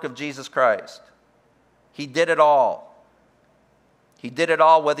 100% work of Jesus Christ. He did it all. He did it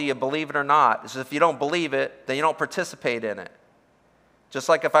all whether you believe it or not. It's just if you don't believe it, then you don't participate in it. Just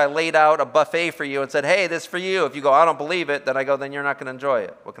like if I laid out a buffet for you and said, hey, this is for you. If you go, I don't believe it, then I go, then you're not going to enjoy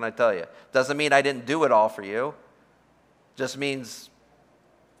it. What can I tell you? Doesn't mean I didn't do it all for you. Just means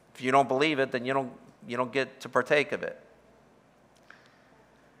if you don't believe it, then you don't get to partake of it.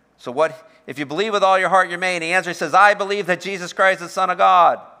 So what, if you believe with all your heart, you may. And the answer says, I believe that Jesus Christ is the Son of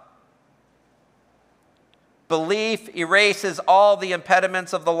God. Belief erases all the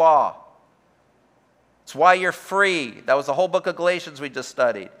impediments of the law. It's why you're free. That was the whole book of Galatians we just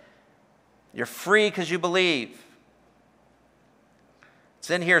studied. You're free because you believe. It's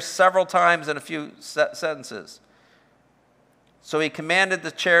in here several times in a few sentences. So he commanded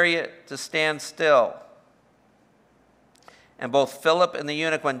the chariot to stand still. And both Philip and the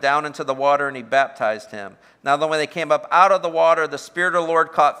eunuch went down into the water, and he baptized him. Now when they came up out of the water, the Spirit of the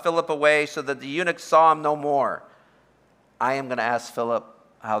Lord caught Philip away, so that the eunuch saw him no more. I am going to ask Philip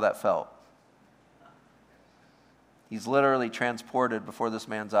how that felt. He's literally transported before this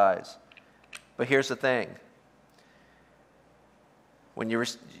man's eyes. But here's the thing. When you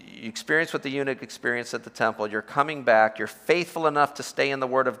experience what the eunuch experienced at the temple, you're coming back, you're faithful enough to stay in the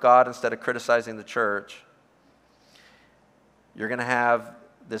Word of God instead of criticizing the church. You're going to have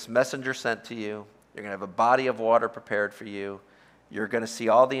this messenger sent to you. You're going to have a body of water prepared for you. You're going to see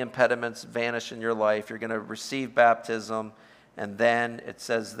all the impediments vanish in your life. You're going to receive baptism. And then it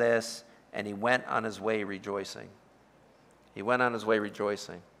says this, and he went on his way rejoicing. He went on his way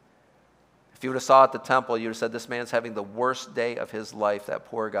rejoicing. If you would have saw at the temple, you would have said, this man's having the worst day of his life, that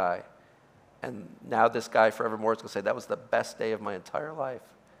poor guy. And now this guy forevermore is going to say, that was the best day of my entire life.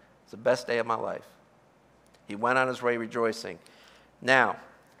 It's the best day of my life. He went on his way rejoicing. Now,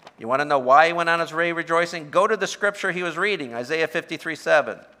 you want to know why he went on his way rejoicing? Go to the scripture he was reading, Isaiah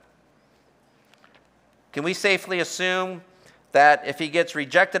 53:7. Can we safely assume that if he gets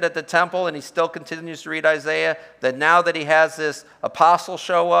rejected at the temple and he still continues to read Isaiah, that now that he has this apostle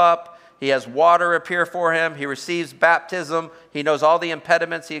show up, he has water appear for him, he receives baptism, he knows all the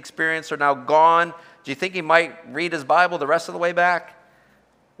impediments he experienced are now gone, do you think he might read his Bible the rest of the way back?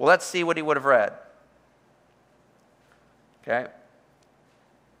 Well, let's see what he would have read. Okay?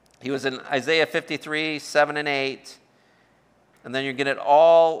 He was in Isaiah 53, 7 and 8. And then you're going to get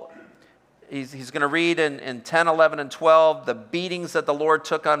all, he's going to read in 10, 11, and 12 the beatings that the Lord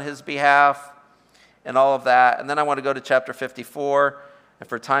took on his behalf and all of that. And then I want to go to chapter 54. And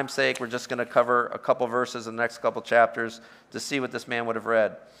for time's sake, we're just going to cover a couple verses in the next couple chapters to see what this man would have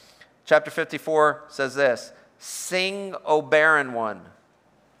read. Chapter 54 says this, "Sing, O barren one."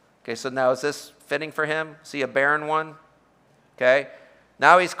 Okay, so now is this fitting for him? Is he a barren one? Okay.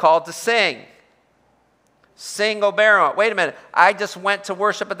 Now he's called to sing. Sing, O barren one. Wait a minute. I just went to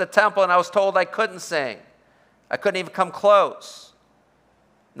worship at the temple and I was told I couldn't sing. I couldn't even come close.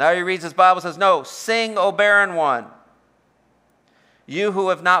 Now he reads his Bible and says, no, sing, O barren one. You who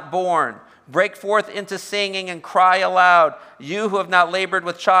have not borne, break forth into singing and cry aloud. You who have not labored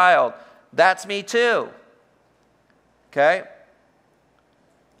with child. That's me too. Okay?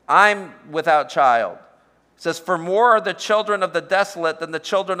 I'm without child. It says, for more are the children of the desolate than the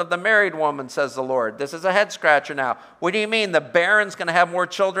children of the married woman, says the Lord. This is a head scratcher now. What do you mean? The barren's going to have more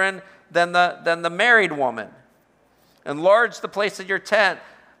children than the married woman. Enlarge the place of your tent.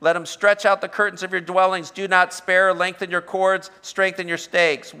 Let them stretch out the curtains of your dwellings. Do not spare. Lengthen your cords. Strengthen your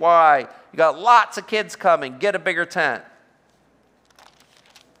stakes. Why? You got lots of kids coming. Get a bigger tent.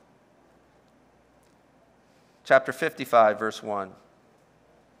 Chapter 55, verse 1.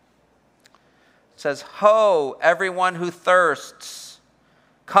 It says, ho, everyone who thirsts,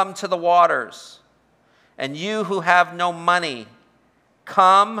 come to the waters. And you who have no money,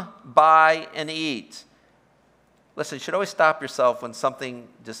 come, buy, and eat. Listen, you should always stop yourself when something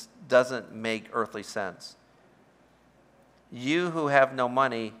just doesn't make earthly sense. You who have no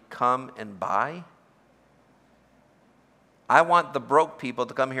money, come and buy? I want the broke people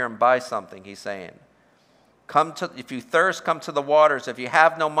to come here and buy something, he's saying. If you thirst, come to the waters. If you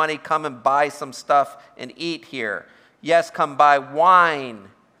have no money, come and buy some stuff and eat here. Yes, come buy wine.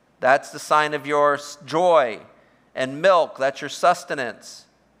 That's the sign of your joy. And milk, that's your sustenance.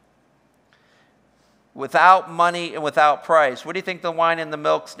 Without money and without price. What do you think the wine and the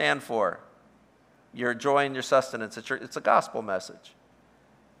milk stand for? Your joy and your sustenance. It's a gospel message.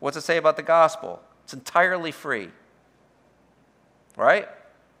 What's it say about the gospel? It's entirely free. Right?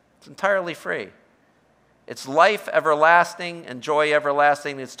 It's entirely free. It's life everlasting and joy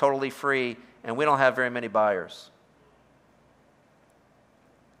everlasting. It's totally free, and we don't have very many buyers.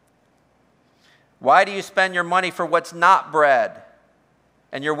 Why do you spend your money for what's not bread,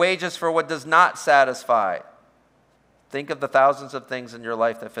 and your wages for what does not satisfy? Think of the thousands of things in your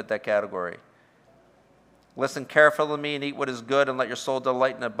life that fit that category. Listen carefully to me and eat what is good, and let your soul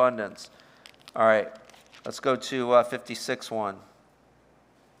delight in abundance. All right, let's go to 56:1.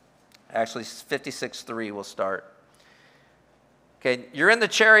 Actually, 56:3 we'll start. Okay, you're in the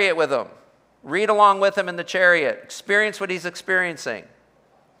chariot with him. Read along with him in the chariot. Experience what he's experiencing.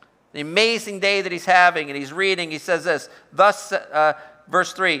 The amazing day that he's having, and he's reading. He says this, thus,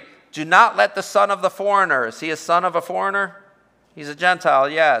 verse 3, do not let the son of the foreigner, is he a son of a foreigner? He's a Gentile,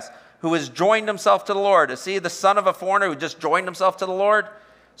 yes, who has joined himself to the Lord. Is he the son of a foreigner who just joined himself to the Lord?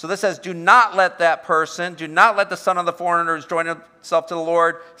 So this says, do not let that person, do not let the son of the foreigner who's joined himself to the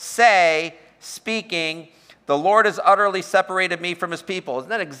Lord say, speaking, the Lord has utterly separated me from his people. Isn't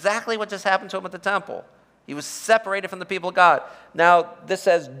that exactly what just happened to him at the temple? He was separated from the people of God. Now, this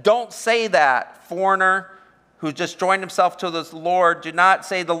says, don't say that, foreigner who just joined himself to the Lord. Do not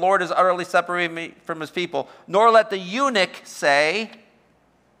say, the Lord has utterly separated me from his people. Nor let the eunuch say, do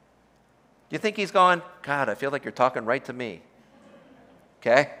you think he's going, God, I feel like you're talking right to me.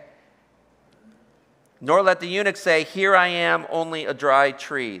 Okay? Nor let the eunuch say, here I am, only a dry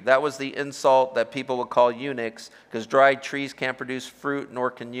tree. That was the insult that people would call eunuchs, because dried trees can't produce fruit, nor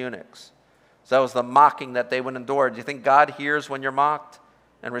can eunuchs. So that was the mocking that they would endure. Do you think God hears when you're mocked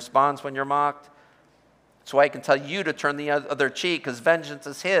and responds when you're mocked? That's why he can tell you to turn the other cheek, because vengeance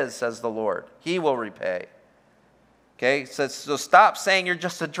is his, says the Lord. He will repay. Okay, it says, so stop saying you're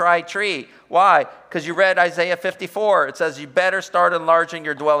just a dry tree. Why? Because you read Isaiah 54. It says you better start enlarging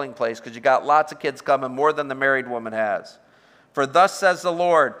your dwelling place, because you got lots of kids coming, more than the married woman has. For thus says the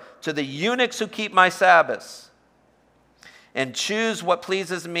Lord, to the eunuchs who keep my Sabbaths, and choose what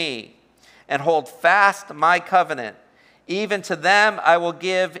pleases me, and hold fast my covenant, even to them I will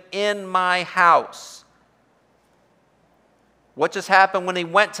give in my house. What just happened when he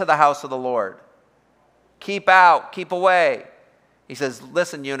went to the house of the Lord? Keep out, keep away. He says,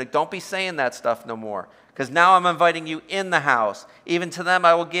 listen, eunuch, don't be saying that stuff no more, because now I'm inviting you in the house. Even to them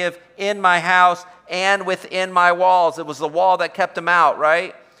I will give in my house and within my walls. It was the wall that kept him out,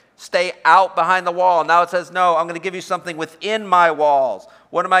 right? Stay out behind the wall. Now it says, no, I'm going to give you something within my walls.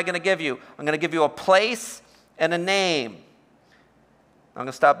 What am I going to give you? I'm going to give you a place and a name. I'm going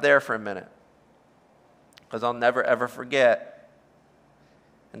to stop there for a minute, because I'll never, ever forget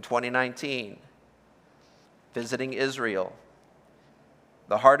in 2019, visiting Israel.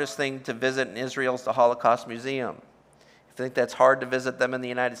 The hardest thing to visit in Israel is the Holocaust Museum. If you think that's hard to visit them in the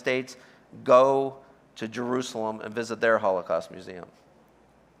United States, go to Jerusalem and visit their Holocaust Museum.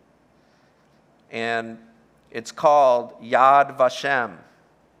 And it's called Yad Vashem.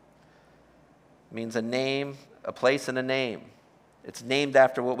 It means a name, a place and a name. It's named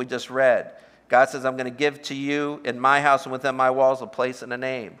after what we just read. God says, I'm going to give to you in my house and within my walls a place and a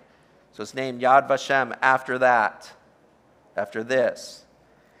name. So it's named Yad Vashem after that, after this.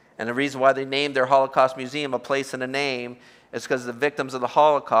 And the reason why they named their Holocaust Museum a place and a name is because the victims of the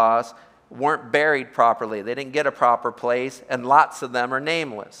Holocaust weren't buried properly. They didn't get a proper place, and lots of them are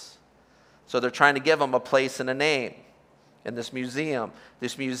nameless. So they're trying to give them a place and a name in this museum.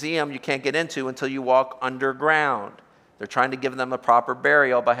 This museum you can't get into until you walk underground. They're trying to give them a proper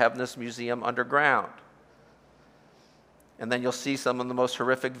burial by having this museum underground. And then you'll see some of the most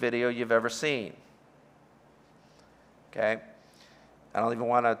horrific video you've ever seen. Okay? I don't even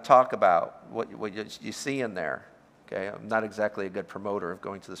want to talk about what you see in there. Okay? I'm not exactly a good promoter of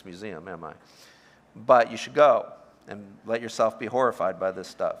going to this museum, am I? But you should go and let yourself be horrified by this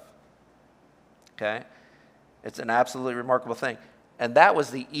stuff. Okay? It's an absolutely remarkable thing. And that was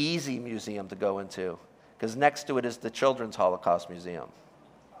the easy museum to go into, because next to it is the Children's Holocaust Museum.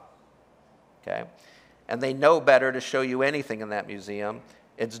 Okay? And they know better to show you anything in that museum.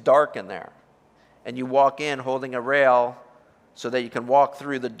 It's dark in there. And you walk in holding a rail so that you can walk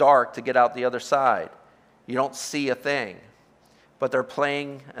through the dark to get out the other side. You don't see a thing. But they're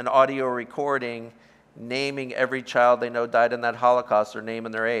playing an audio recording naming every child they know died in that Holocaust, their name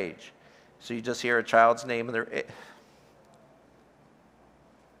and their age. So you just hear a child's name and their age.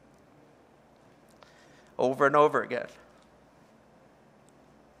 Over and over again.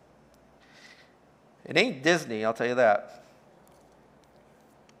 It ain't Disney, I'll tell you that.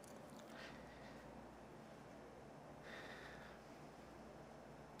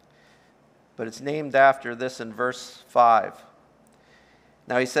 But it's named after this in verse 5.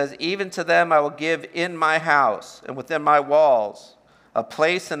 Now he says, even to them I will give in my house and within my walls a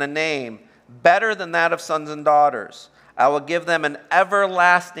place and a name better than that of sons and daughters. I will give them an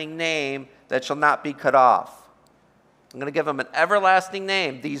everlasting name that shall not be cut off. I'm going to give them an everlasting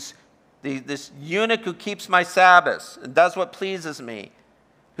name. This eunuch who keeps my Sabbaths and does what pleases me,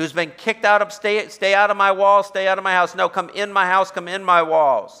 who's been kicked out of, stay out of my walls, stay out of my house. No, come in my house, come in my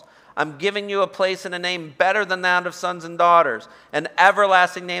walls. I'm giving you a place and a name better than that of sons and daughters, an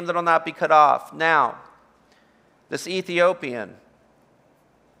everlasting name that will not be cut off. Now, this Ethiopian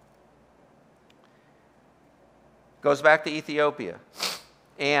goes back to Ethiopia,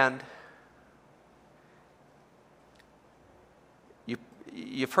 and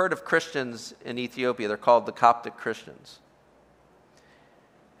you've heard of Christians in Ethiopia. They're called the Coptic Christians.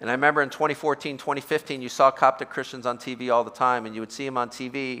 And I remember in 2014, 2015, you saw Coptic Christians on TV all the time, and you would see them on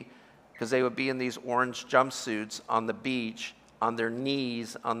TV because they would be in these orange jumpsuits on the beach, on their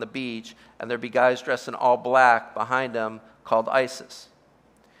knees on the beach, and there'd be guys dressed in all black behind them called ISIS.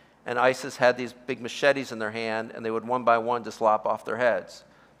 And ISIS had these big machetes in their hand, and they would one by one just lop off their heads.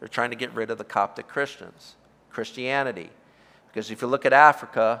 They're trying to get rid of the Coptic Christians, Christianity. Because if you look at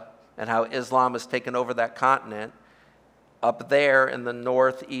Africa and how Islam has taken over that continent, up there in the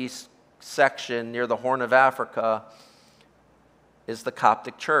northeast section near the Horn of Africa is the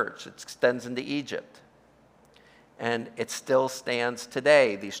Coptic Church. It extends into Egypt. And it still stands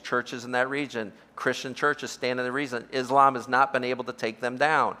today. These churches in that region, Christian churches stand in the region. Islam has not been able to take them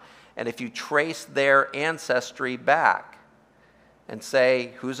down. And if you trace their ancestry back and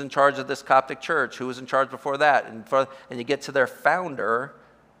say, who's in charge of this Coptic church? Who was in charge before that? And you get to their founder,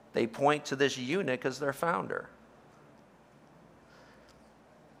 they point to this eunuch as their founder.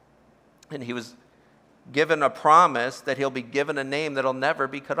 And he was given a promise that he'll be given a name that'll never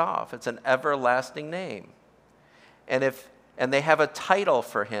be cut off. It's an everlasting name. And they have a title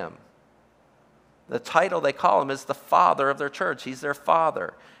for him. The title they call him is the father of their church. He's their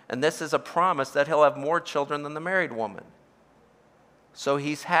father. And this is a promise that he'll have more children than the married woman. So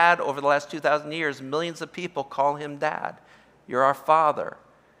he's had, over the last 2,000 years, millions of people call him dad. You're our father.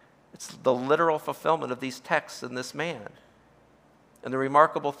 It's the literal fulfillment of these texts in this man. And the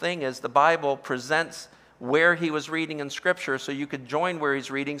remarkable thing is the Bible presents where he was reading in Scripture so you could join where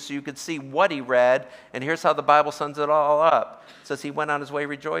he's reading so you could see what he read. And here's how the Bible sums it all up. It says he went on his way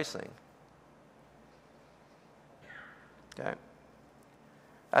rejoicing. Okay?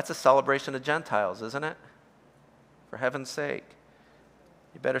 That's a celebration of Gentiles, isn't it? For heaven's sake.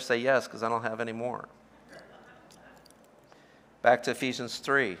 You better say yes, because I don't have any more. Back to Ephesians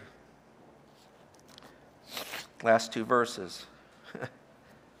 3. Last two verses.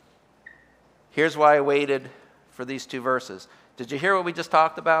 Here's why I waited for these two verses. Did you hear what we just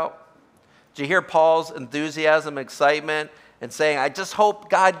talked about? Did you hear Paul's enthusiasm, excitement, and saying, I just hope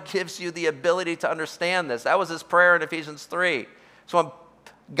God gives you the ability to understand this. That was his prayer in Ephesians 3. So I want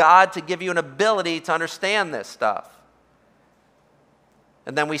God to give you an ability to understand this stuff.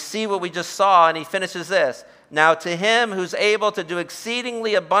 And then we see what we just saw, and he finishes this. Now to him who's able to do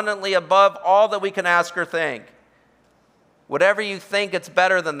exceedingly abundantly above all that we can ask or think. Whatever you think, it's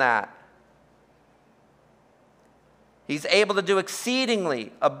better than that. He's able to do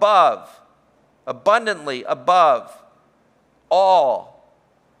exceedingly above, abundantly above all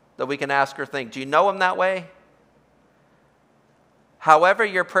that we can ask or think. Do you know him that way? However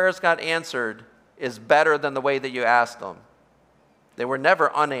your prayers got answered is better than the way that you asked them. They were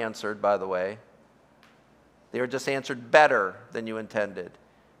never unanswered, by the way. They were just answered better than you intended.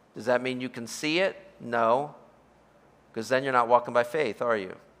 Does that mean you can see it? No. Because then you're not walking by faith, are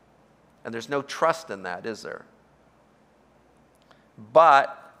you? And there's no trust in that, is there?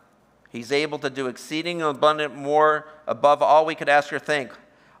 But he's able to do exceeding abundant more above all we could ask or think,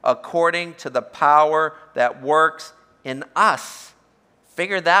 according to the power that works in us.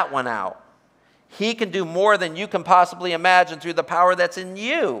 Figure that one out. He can do more than you can possibly imagine through the power that's in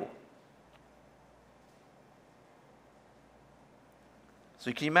you.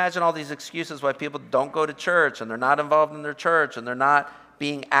 So can you imagine all these excuses why people don't go to church and they're not involved in their church and they're not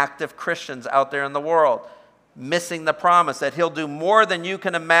being active Christians out there in the world, missing the promise that he'll do more than you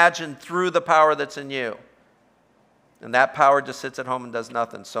can imagine through the power that's in you. And that power just sits at home and does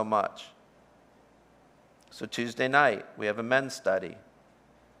nothing so much. So Tuesday night, we have a men's study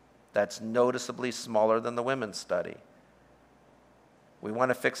that's noticeably smaller than the women's study. We want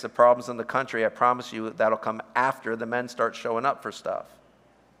to fix the problems in the country. I promise you that'll come after the men start showing up for stuff.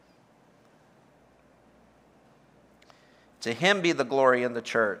 To him be the glory in the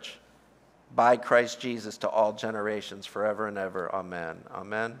church, by Christ Jesus, to all generations, forever and ever. Amen.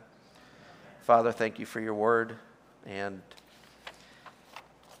 Amen. Father, thank you for your word. And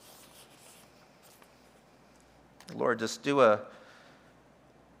Lord, just do a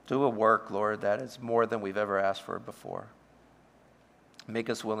work, Lord, that is more than we've ever asked for before. Make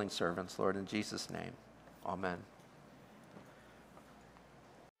us willing servants, Lord, in Jesus' name. Amen.